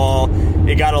caught the ball,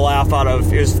 it got a laugh out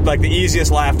of, it was like the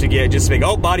easiest laugh to get, just to make,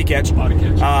 oh, body catch. Body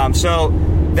catch. So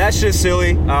that's just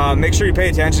silly. Make sure you pay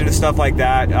attention to stuff like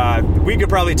that. We could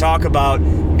probably talk about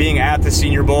being at the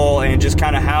Senior Bowl and just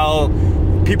kind of how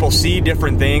people see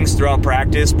different things throughout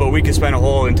practice, but we could spend a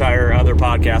whole entire other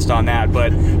podcast on that. But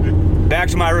back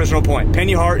to my original point.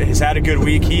 Penny Hart has had a good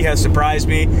week. He has surprised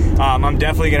me. I'm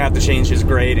definitely going to have to change his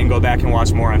grade and go back and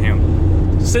watch more on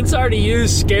him. Since I already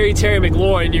used Scary Terry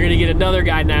McLaurin, you're going to get another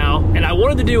guy now. And I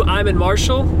wanted to do Iman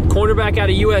Marshall, cornerback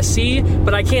out of USC,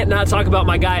 but I can't not talk about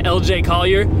my guy, LJ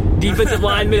Collier, defensive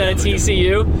lineman at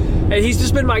TCU. And he's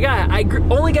just been my guy. I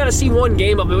only got to see one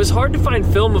game of him. It was hard to find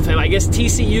film of him. I guess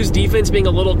TCU's defense being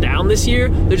a little down this year,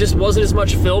 there just wasn't as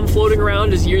much film floating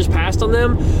around as years past on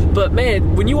them. But,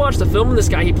 man, when you watch the film of this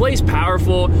guy, he plays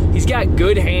powerful. He's got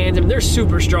good hands. I mean, they're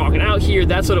super strong. And out here,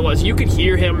 that's what it was. You could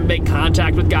hear him make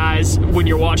contact with guys when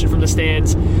you're watching from the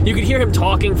stands. You could hear him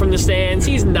talking from the stands.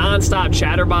 He's nonstop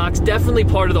chatterbox. Definitely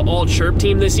part of the all-chirp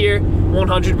team this year,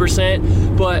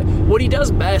 100%. But what he does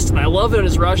best, and I love it in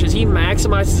his rush, is he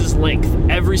maximizes his length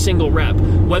every single rep.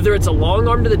 Whether it's a long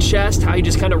arm to the chest, how he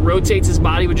just kind of rotates his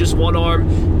body with just one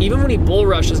arm. Even when he bull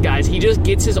rushes guys, he just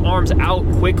gets his arms out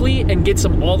quickly and gets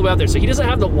them all the way out there. So he doesn't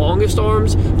have the longest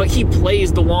arms, but he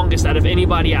plays the longest out of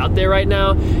anybody out there right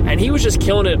now. And he was just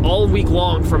killing it all week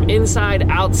long from inside,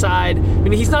 outside. I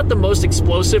mean, he's not the most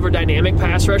explosive or dynamic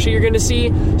pass rusher you're going to see,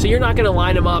 so you're not going to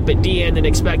line him up at D-end and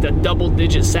expect a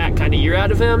double-digit sack kind of year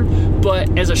out of him.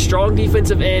 But as a strong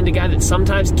defensive end, a guy that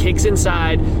sometimes kicks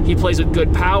inside, he plays with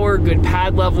good power, good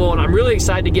pad level, and I'm really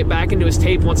excited to get back into his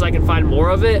tape once I can find more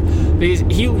of it, because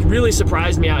he really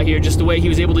surprised me out here, just the way he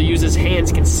was able to use his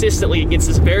hands consistently against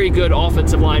this very good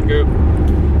offensive line group.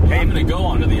 I'm going to go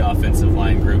on to the offensive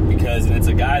line group because it's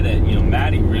a guy that,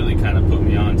 Maddie really kind of put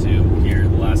me onto here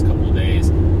the last couple of days.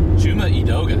 Juma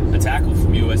Edoga, a tackle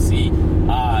from USC.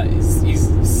 He's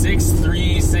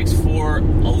 6'3", 6'4",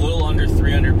 a little under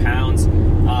 300 pounds.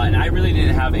 And I really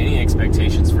didn't have any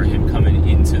expectations for him coming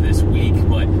into this week,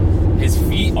 but his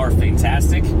feet are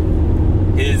fantastic.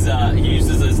 He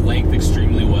uses his length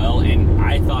extremely well, and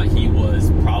I thought he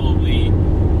was probably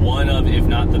one of, if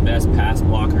not the best pass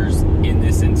blockers in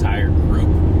this entire group.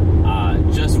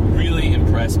 Just really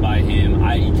impressed by him.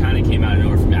 He kind of came out of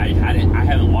nowhere for me. I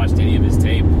haven't watched any of his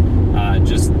tape.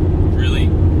 Just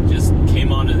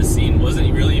came onto the scene.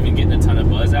 Wasn't really even getting a ton of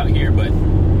buzz out here, but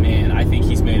man, I think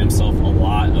he's made himself a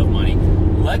lot of money.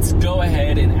 Let's go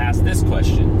ahead and ask this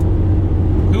question.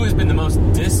 Who has been the most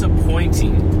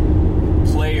disappointing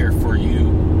player for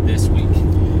you this week?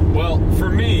 Well, for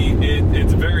me,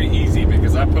 it's very easy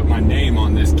because I put my name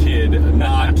on this kid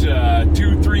not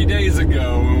 2-3 days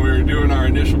ago when we were doing our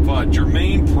initial pod.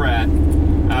 Jermaine Pratt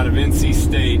out of NC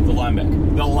State. The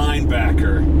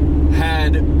linebacker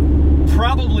Had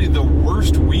probably the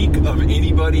worst week of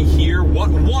anybody here.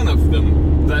 One of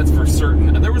them, that's for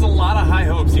certain. There was a lot of high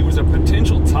hopes. He was a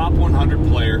potential top 100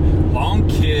 player, long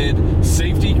kid,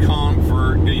 safety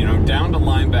convert, down to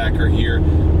linebacker here.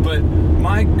 But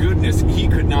my goodness, he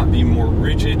could not be more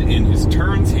rigid in his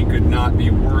turns. He could not be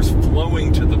worse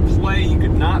flowing to the play. He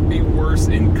could not be worse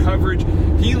in coverage.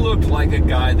 He looked like a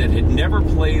guy that had never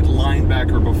played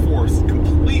linebacker before. It's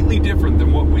completely different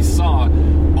than what we saw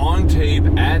on tape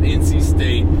at NC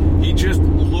State. He just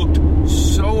looked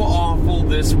so awful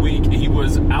this week. He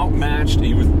was outmatched.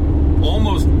 He was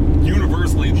almost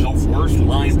universally the worst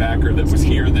linebacker that was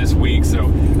here this week.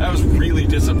 So that was really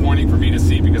disappointing for me to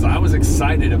see because I was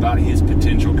excited about his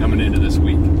potential coming into this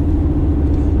week.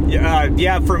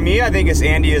 Yeah, for me, I think it's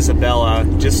Andy Isabella.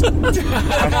 He's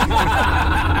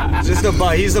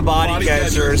a body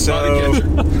catcher, so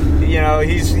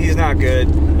he's not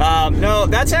good. No,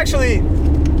 that's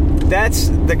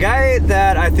the guy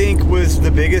that I think was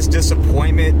the biggest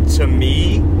disappointment to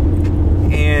me,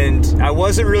 and I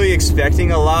wasn't really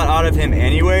expecting a lot out of him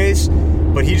anyways,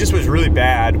 but he just was really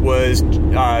bad, was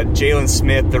Jalen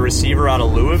Smith, the receiver out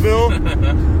of Louisville.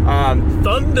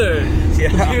 Thunder.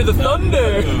 Yeah. Hear the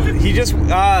thunder. He just,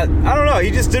 I don't know,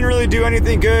 he just didn't really do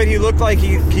anything good. He looked like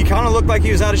he kind of looked like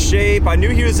he was out of shape. I knew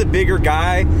he was a bigger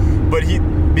guy, but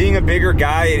being a bigger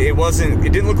guy, it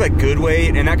didn't look like good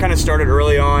weight, and that kind of started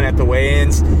early on at the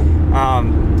weigh-ins.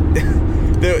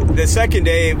 The second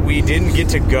day, we didn't get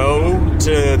to go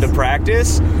to the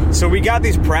practice, so we got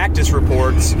these practice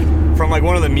reports from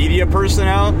one of the media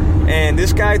personnel, and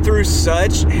this guy threw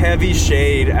such heavy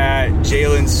shade at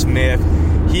Jalen Smith.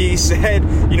 He said,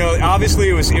 obviously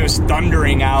it was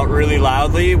thundering out really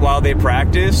loudly while they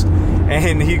practiced,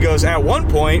 and he goes, at one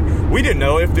point, we didn't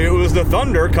know if it was the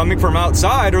thunder coming from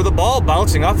outside or the ball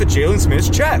bouncing off of Jalen Smith's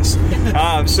chest.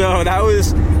 So that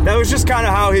was just kind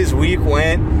of how his week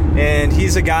went. And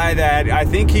he's a guy that I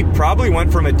think he probably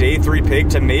went from a day 3 pick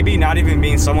to maybe not even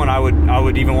being someone I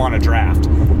would even want to draft.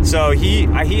 So he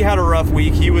had a rough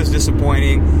week. He was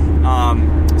disappointing.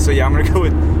 So yeah, I'm gonna go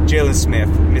with Jalen Smith,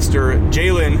 Mr.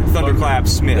 Jalen Thunderclap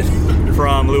Smith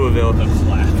from Louisville.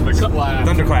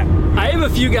 Thunderclap. I have a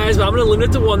few guys, but I'm going to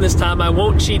limit it to one this time. I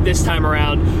won't cheat this time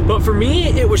around. But for me,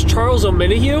 it was Charles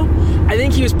Omenihu. I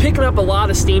think he was picking up a lot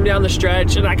of steam down the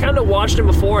stretch, and I kind of watched him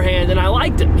beforehand, and I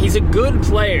liked him. He's a good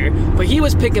player, but he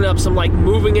was picking up some,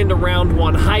 moving into round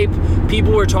 1 hype.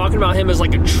 People were talking about him as, a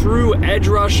true edge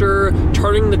rusher,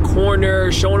 turning the corner,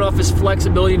 showing off his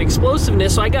flexibility and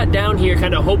explosiveness. So I got down here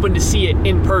kind of hoping to see it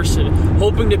in person,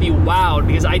 hoping to be wowed,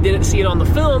 because I didn't see it on the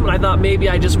film, and I thought maybe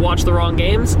I just watched the wrong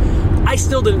games. I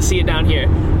still didn't see it down here.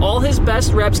 All his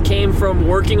best reps came from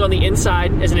working on the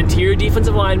inside as an interior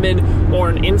defensive lineman or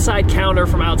an inside counter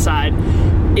from outside.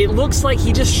 It looks like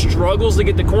he just struggles to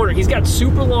get the corner. He's got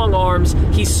super long arms.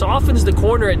 He softens the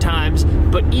corner at times,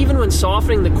 but even when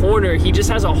softening the corner, he just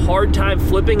has a hard time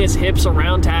flipping his hips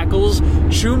around tackles.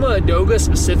 Chuma Edoga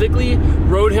specifically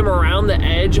rode him around the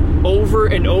edge over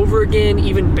and over again,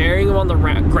 even burying him on the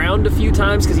ground a few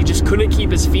times because he just couldn't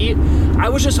keep his feet. I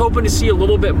was just hoping to see a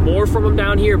little bit more from him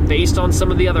down here based on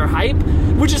some of the other hype,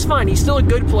 which is fine. He's still a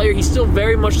good player. He still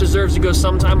very much deserves to go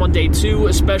sometime on day 2,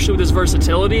 especially with his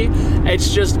versatility.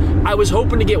 It's just, I was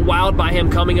hoping to get wowed by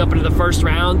him coming up into the first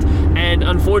round, and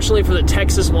unfortunately for the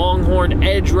Texas Longhorn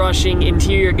edge rushing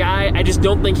interior guy, I just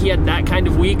don't think he had that kind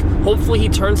of week. Hopefully he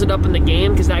turns it up in the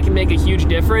game because that can make a huge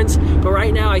difference, but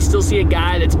right now I still see a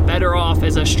guy that's better off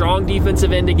as a strong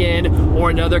defensive end again, or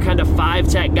another kind of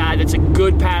 5-tech guy that's a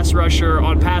good pass rusher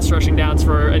on pass rushing downs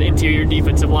for an interior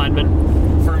defensive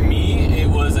lineman. For me, it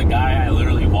was a guy I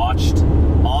literally watched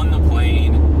on the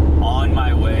plane on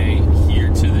my way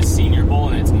here to the Senior Bowl,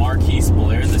 and it's Marquise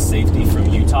Blair, the safety from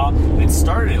Utah. And it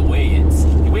started at weigh-ins.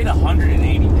 He weighed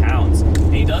 180 pounds,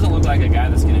 and he doesn't look like a guy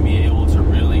that's going to be able to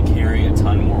really carry a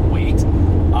ton more weight.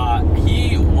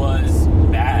 He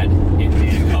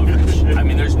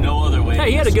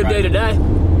play today.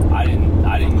 I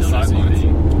didn't notice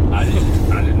anything. I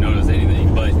didn't notice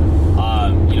anything. But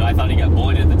I thought he got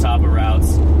bullied at the top of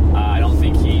routes. I don't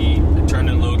think he turned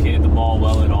and located the ball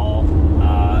well at all.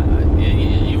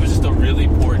 It was just a really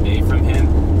poor day from him,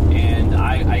 and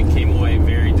I came away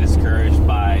very discouraged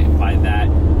by that.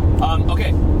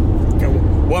 Okay.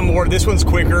 One more. This one's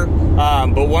quicker,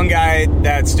 but one guy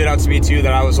that stood out to me too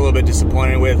that I was a little bit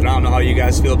disappointed with, and I don't know how you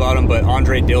guys feel about him, but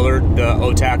Andre Dillard, the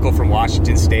O tackle from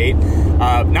Washington State.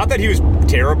 Not that he was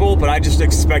terrible, but I just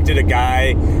expected a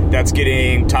guy that's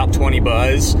getting top 20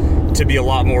 buzz to be a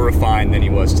lot more refined than he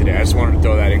was today. I just wanted to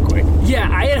throw that in quick. Yeah,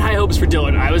 I had high hopes for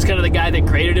Dillard. I was kind of the guy that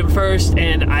graded him first,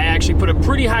 and I actually put a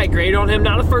pretty high grade on him.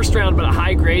 Not a first round, but a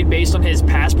high grade based on his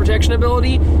pass protection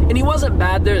ability. And he wasn't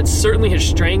bad there. It's certainly his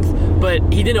strength, but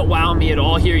he didn't wow me at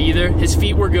all here either. His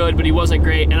feet were good, but he wasn't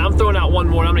great. And I'm throwing out one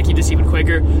more. I'm going to keep this even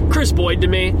quicker. Chris Boyd to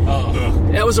me.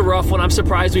 That was a rough one. I'm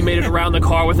surprised we made it around the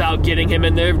car without getting him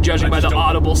in there, judging by the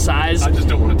audible size. I just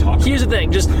don't want to talk about Here's the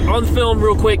thing. Just on film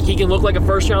real quick, he can look like a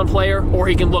first-round player, or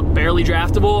he can look barely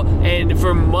draftable, and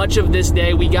for much of this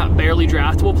day we got barely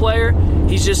draftable player.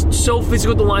 He's just so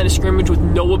physical at the line of scrimmage with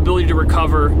no ability to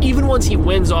recover. Even once he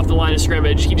wins off the line of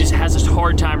scrimmage, he just has this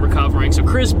hard time recovering. So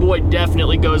Chris Boyd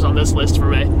definitely goes on this list for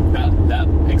me. That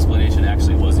explanation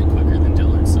actually wasn't quicker than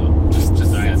Dillard, so just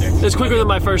throwing it out there. It's quicker than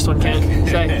my first one, Ken.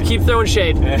 So keep throwing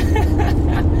shade.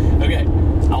 Okay,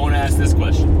 I want to ask this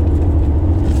question.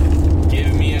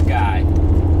 Give me a guy,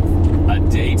 a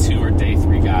day 2 or day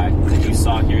 3 guy that you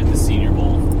saw here at the Senior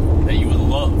Bowl that you would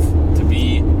love to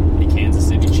be a Kansas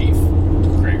City Chief.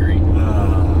 Gregory.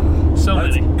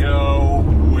 Let's go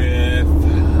with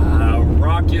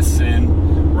Rock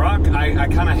Ya-Sin. Rock, I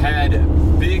kind of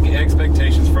had big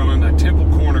expectations from him, a Temple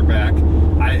cornerback.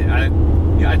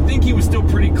 I think he was still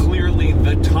pretty clearly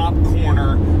the top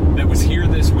corner that was here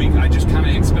this week. I just kind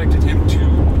of expected him to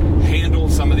handle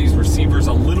some of these receivers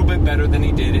a little bit better than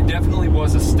he did. It definitely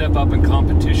was a step up in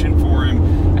competition for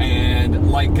him, and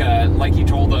like he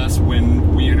told us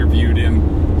when we interviewed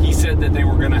him, he said that they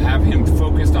were going to have him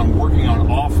focused on working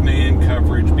on off-man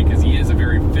coverage because he is a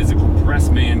very physical press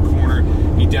man corner.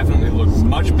 He definitely looked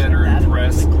much better in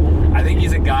press. I think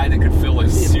he's a guy that could fill a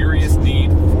serious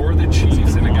need for the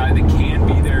Chiefs and a guy that can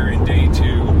be there in day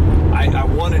 2. I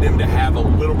wanted him to have a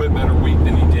little bit better week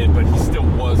than he did, but he still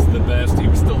was the best. He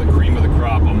was still the cream of the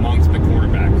crop amongst the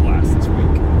cornerback class this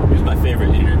week. He was my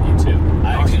favorite interview, too.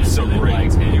 He was so great.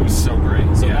 Liked him. He was so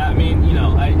great. So yeah. that, I mean,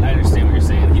 I understand what you're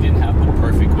saying. He didn't have the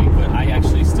perfect week, but I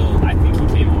actually I think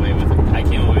he came away with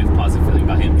a positive feeling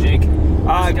about him. Jake,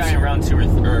 who's a guy in round 2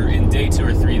 or in day 2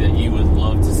 or 3 that you would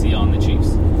love to see on the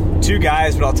Chiefs? 2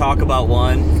 guys, but I'll talk about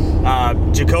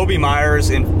one. Jacoby Myers,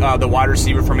 the wide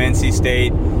receiver from NC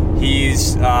State.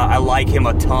 I like him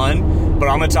a ton, but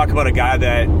I'm going to talk about a guy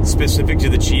that, specific to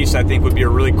the Chiefs, I think would be a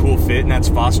really cool fit, and that's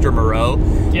Foster Moreau.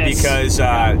 Yes. Because,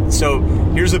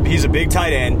 he's a big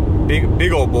tight end,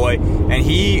 big old boy, and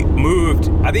he moved.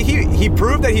 I think he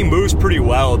proved that he moves pretty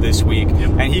well this week,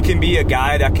 and he can be a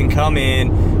guy that can come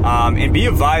in and be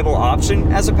a viable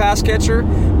option as a pass catcher.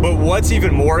 But what's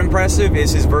even more impressive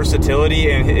is his versatility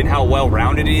and how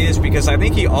well-rounded he is, because I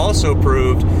think he also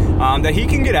proved that he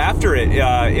can get after it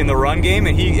in the run game,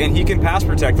 and he can pass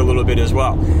protect a little bit as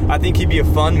well. I think he'd be a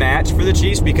fun match for the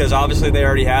Chiefs because obviously they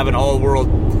already have an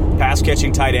all-world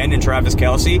pass-catching tight end in Travis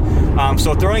Kelce.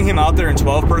 So throwing him out there in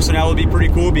 12 personnel would be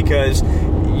pretty cool because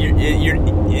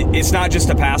it's not just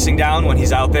a passing down when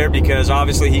he's out there, because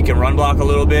obviously he can run block a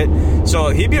little bit. So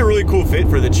he'd be a really cool fit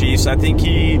for the Chiefs. I think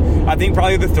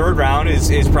probably the 3rd round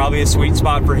is probably a sweet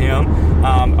spot for him.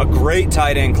 A great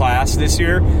tight end class this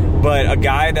year, but a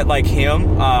guy that like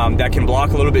him that can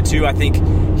block a little bit too. I think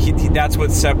that's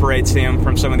what separates him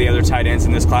from some of the other tight ends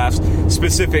in this class,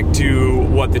 specific to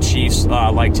what the Chiefs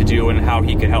like to do and how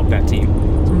he could help that team.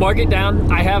 Mark it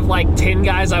down. I have like 10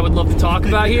 guys I would love to talk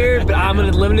about here, but I'm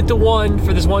going to limit it to 1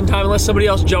 for this one time, unless somebody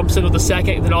else jumps in with a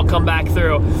second, then I'll come back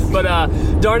through. But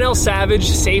Darnell Savage,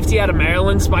 safety out of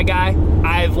Maryland's my guy.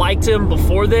 I've liked him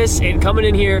before this, and coming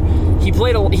in here, he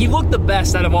looked the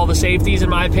best out of all the safeties, in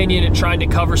my opinion, in trying to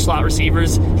cover slot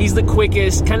receivers. He's the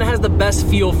quickest, kind of has the best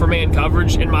feel for man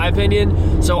coverage, in my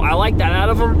opinion. So I like that out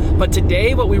of him. But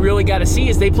today, what we really got to see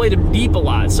is they played him deep a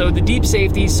lot. So the deep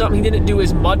safety, something he didn't do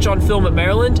as much on film at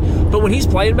Maryland. Maryland, but when he's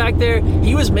playing back there,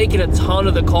 he was making a ton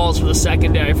of the calls for the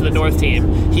secondary for the North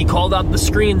team. He called out the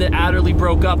screen that Adderley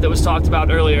broke up that was talked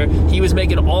about earlier. He was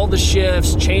making all the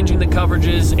shifts, changing the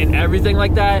coverages, and everything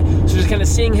like that. So just kind of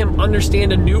seeing him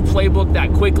understand a new playbook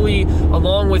that quickly,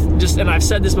 along with just, and I've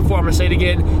said this before, I'm going to say it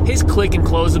again, his click and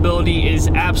close ability is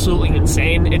absolutely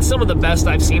insane. It's some of the best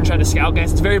I've seen trying to scout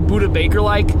guys. It's very Buda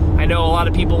Baker-like. I know a lot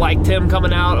of people liked him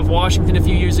coming out of Washington a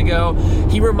few years ago.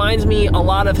 He reminds me a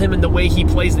lot of him in the way he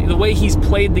plays, the way he's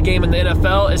played the game in the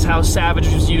NFL is how Savage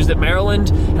was used at Maryland,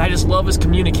 and I just love his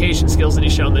communication skills that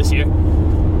he's shown this year.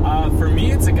 For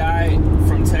me, it's a guy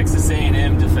from Texas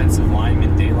A&M, defensive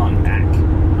lineman Daylon Mack.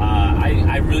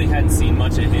 I really hadn't seen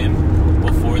much of him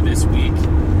before this week,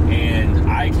 and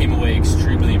I came away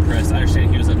extremely impressed. I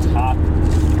understand he was a top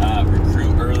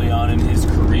recruit early on in his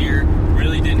career.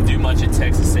 Really didn't do much at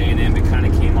Texas A&M, but kind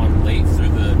of came on late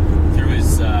through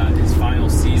his final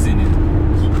season.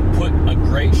 And he put a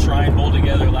great Shrine Bowl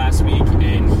together last week,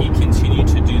 and he continued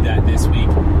to do that this week.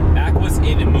 Mack was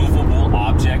an immovable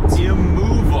object.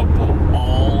 Immovable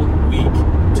all week.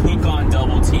 Took on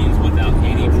double teams without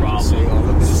any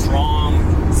problem.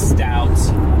 Strong, stout,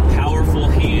 powerful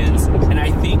hands, and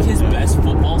I think his best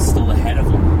football's still ahead of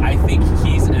him. I think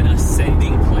he's an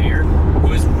ascending player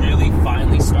who is really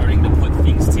finally starting to put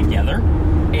things together.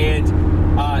 And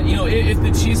if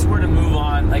the Chiefs were to move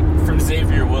on, like from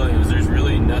Xavier Williams, there's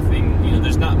really nothing.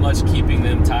 There's not much keeping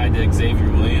them tied to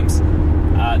Xavier Williams.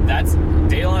 That's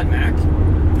Daylon Mack.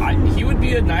 He would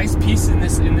be a nice piece in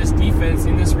this defense,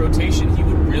 in this rotation. He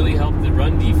would really help the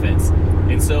run defense,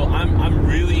 and so I'm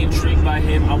really intrigued by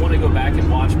him. I want to go back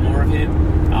and watch more of him.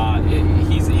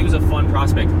 He was a fun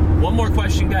prospect. One more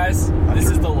question, guys. This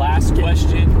is the last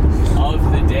question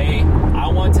of the day. I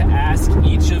want to ask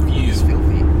each of you,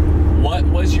 what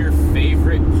was your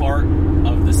favorite part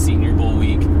of the Senior Bowl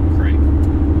week, Craig?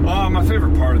 My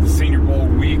favorite part of the Senior Bowl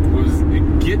week was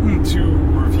getting to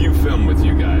review film with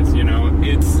you guys.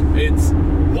 It's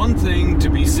one thing to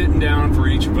be sitting down for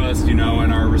each of us, in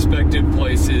our respective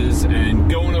places and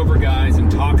going over guys and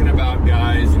talking about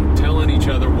guys and telling each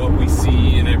other what we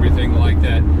see and everything like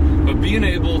that. But being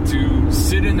able to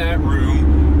sit in that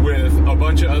room with a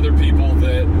bunch of other people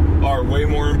that are way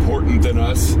more important than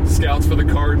us, scouts for the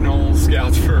Cardinals,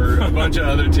 scouts for a bunch of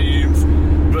other teams,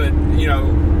 but,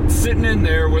 sitting in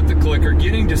there with the clicker,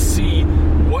 getting to see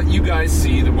what you guys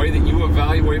see, the way that you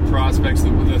evaluate prospects,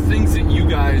 the things that you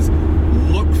guys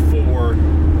look for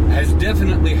has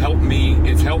definitely helped me.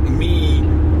 It's helped me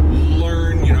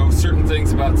learn, certain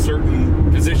things about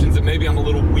certain positions that maybe I'm a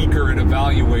little weaker at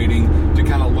evaluating, to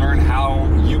kind of learn how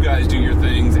you guys do your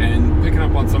things and picking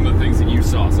up on some of the things that you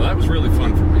saw. So that was really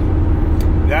fun for me.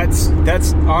 That's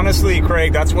honestly,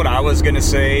 Craig, that's what I was going to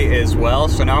say as well.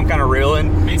 So now I'm kind of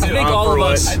reeling. Me too. I think all of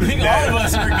us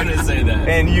are going to say that.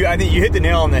 And I think you hit the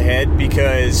nail on the head,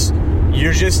 because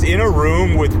you're just in a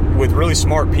room with really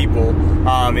smart people,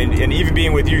 and even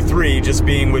being with you three, just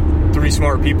being with three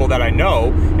smart people that I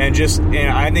know, and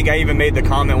I think I even made the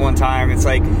comment one time, it's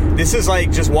like, this is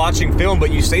like just watching film,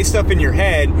 but you say stuff in your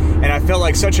head, and I felt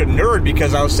like such a nerd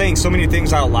because I was saying so many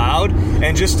things out loud,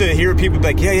 and just to hear people be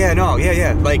like,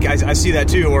 yeah, like I see that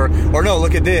too, or no,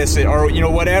 look at this, or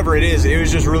whatever it is, it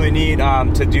was just really neat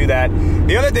to do that.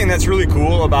 The other thing that's really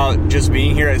cool about just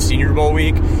being here at Senior Bowl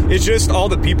week is just all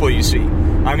the people you see.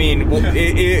 I mean,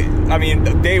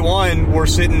 day one, we're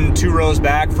sitting 2 rows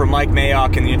back from Mike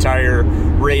Mayock and the entire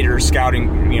Raiders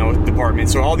scouting,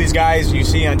 department. So all these guys you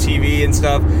see on TV and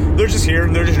stuff, they're just here.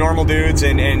 They're just normal dudes,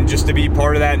 and just to be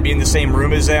part of that and be in the same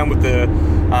room as them with the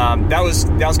that was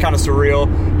kind of surreal,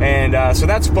 and so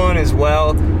that's fun as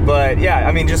well. But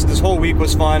yeah, just this whole week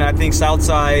was fun. I think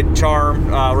Southside Charm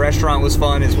restaurant was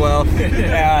fun as well.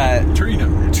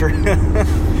 Trina.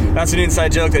 That's an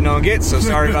inside joke that no one gets, so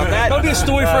sorry about that. That'll be a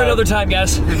story for another time,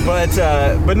 guys.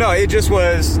 But no, it just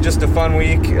was just a fun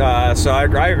week. So I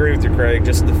agree with you, Craig.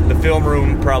 Just the film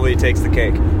room probably takes the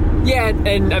cake. Yeah,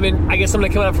 and I guess I'm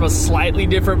going to come at it from a slightly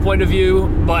different point of view,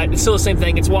 but it's still the same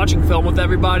thing. It's watching film with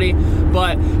everybody,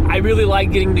 but I really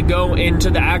like getting to go into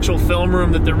the actual film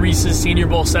room that the Reese's Senior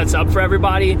Bowl sets up for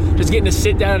everybody. Just getting to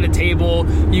sit down at a table,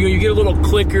 you get a little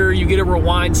clicker, you get to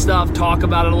rewind stuff, talk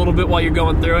about it a little bit while you're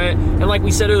going through it. And like we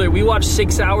said earlier, we watched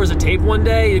 6 hours of tape one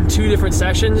day in 2 different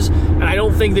sessions, and I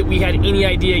don't think that we had any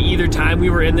idea either time we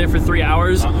were in there for 3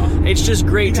 hours. It's just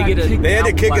great to get a... They had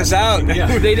to kick us out.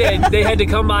 Yeah. They did. They had to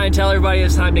come by and tell everybody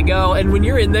it's time to go. And when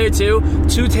you're in there too,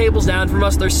 2 tables down from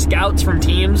us, there's scouts from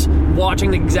teams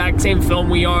watching the exact same film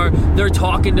we are. They're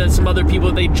talking to some other people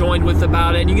that they joined with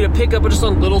about it, and you get to pick up just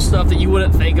on little stuff that you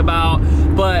wouldn't think about.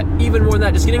 But even more than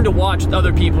that, just getting to watch with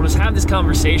other people, just have this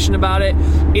conversation about it,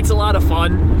 it's a lot of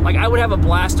fun. Like, I would have a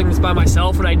blast doing this by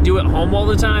myself when I do it at home all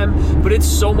the time, but it's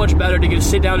so much better to get to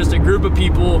sit down as a group of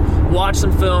people, watch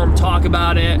some film, talk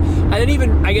about it. And then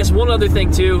even, I guess one other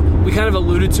thing too, we kind of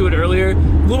alluded to it earlier,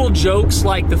 little jokes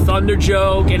like the Thunder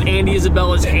joke and Andy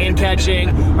Isabella's hand catching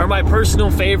are my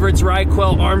personal favorites.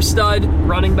 Raquel Armstead,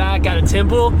 running back out of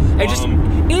Temple. And just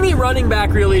any running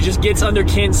back really just gets under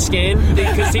Kent's skin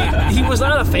because he was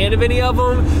not a fan of any of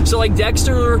them. So like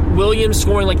Dexter Williams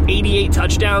scoring like 88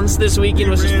 touchdowns this weekend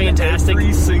was just fantastic.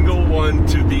 Every single one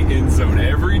to the end zone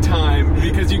every time,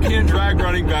 because you can't drag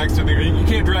running backs to you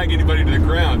can't drag anybody to the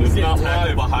ground. It's not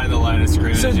live behind the line of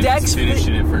scrimmage. So Dex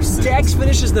Dex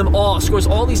finishes them all, scores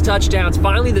all these touchdowns.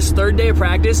 Finally, this third day of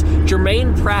practice,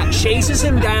 Jermaine Pratt chases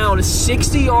him down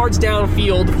 60 yards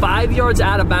downfield, 5 yards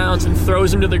out of bounds, and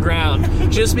throws him to the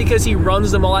ground just because he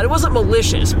runs them all out. It wasn't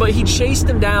malicious, but he chased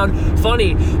them down.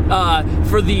 Funny,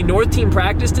 for the North team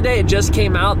practice today, it just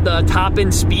came out, the top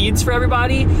end speeds for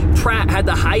everybody. Pratt had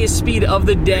the highest speed of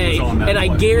the day, and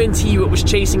I guarantee you it was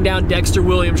chasing down Dexter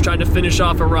Williams trying to finish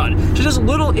off a run. So just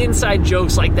little inside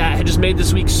jokes like that had just made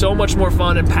this week so much more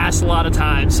fun and passed a lot of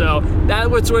time. So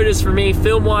that's what it is for me,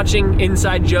 film watching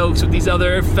inside jokes with these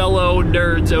other fellow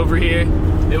nerds over here.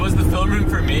 It was the film room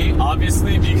for me,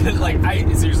 obviously, because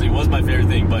it seriously was my favorite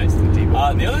thing. But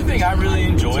the other thing I really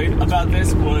enjoyed about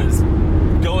this was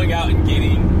going out and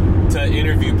getting to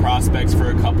interview prospects for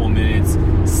a couple minutes,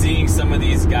 seeing some of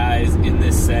these guys in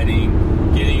this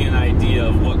setting, getting an idea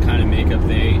of what kind of makeup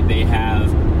they have.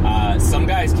 Some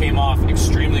guys came off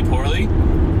extremely poorly.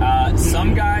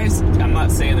 Some guys, I'm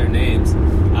not saying their names,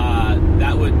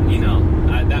 that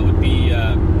would be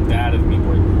bad of me,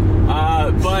 boy.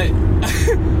 But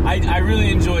I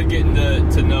really enjoyed getting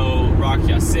to know Rock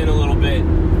Ya-Sin a little bit,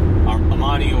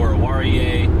 Amani or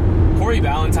Awarie. Corey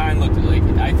Ballantyne looked like,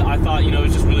 I thought, it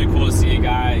was just really cool to see a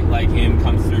guy like him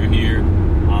come through here.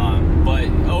 But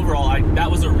overall, that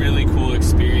was a really cool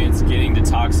experience getting to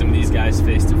talk some of these guys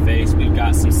face to face. We've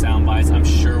got some sound bites I'm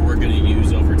sure we're going to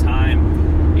use over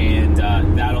time, and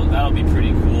that'll be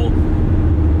pretty cool.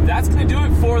 That's going to do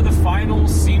it for the final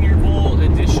Senior Bowl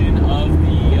edition of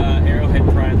the Arrowhead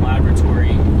Pride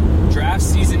Laboratory. Draft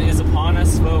season is upon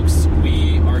us, folks.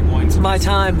 We are going to my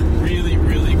time. Really,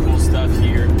 really cool stuff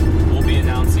here. We'll be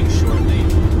announcing shortly.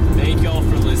 Thank y'all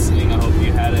for listening. I hope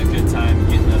you had a good time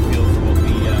getting a feel for what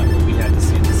we had to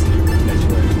see this year. Catch you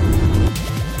later.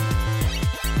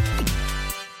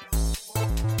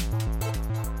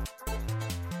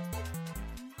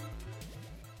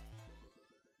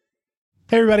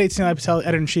 Hey everybody, it's Neil Patel,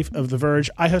 editor-in-chief of The Verge.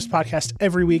 I host a podcast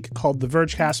every week called The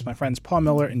Vergecast with my friends Paul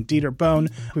Miller and Dieter Bone.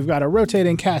 We've got a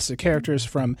rotating cast of characters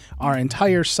from our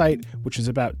entire site, which is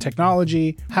about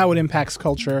technology, how it impacts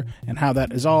culture, and how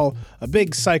that is all a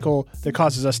big cycle that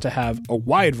causes us to have a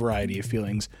wide variety of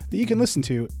feelings that you can listen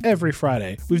to every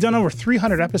Friday. We've done over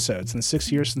 300 episodes in the 6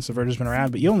 years since The Verge has been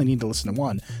around, but you only need to listen to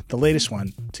one, the latest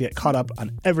one, to get caught up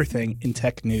on everything in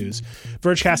tech news.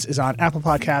 Vergecast is on Apple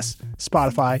Podcasts,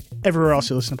 Spotify, everywhere else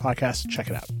you listen to podcasts.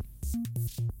 Check it out.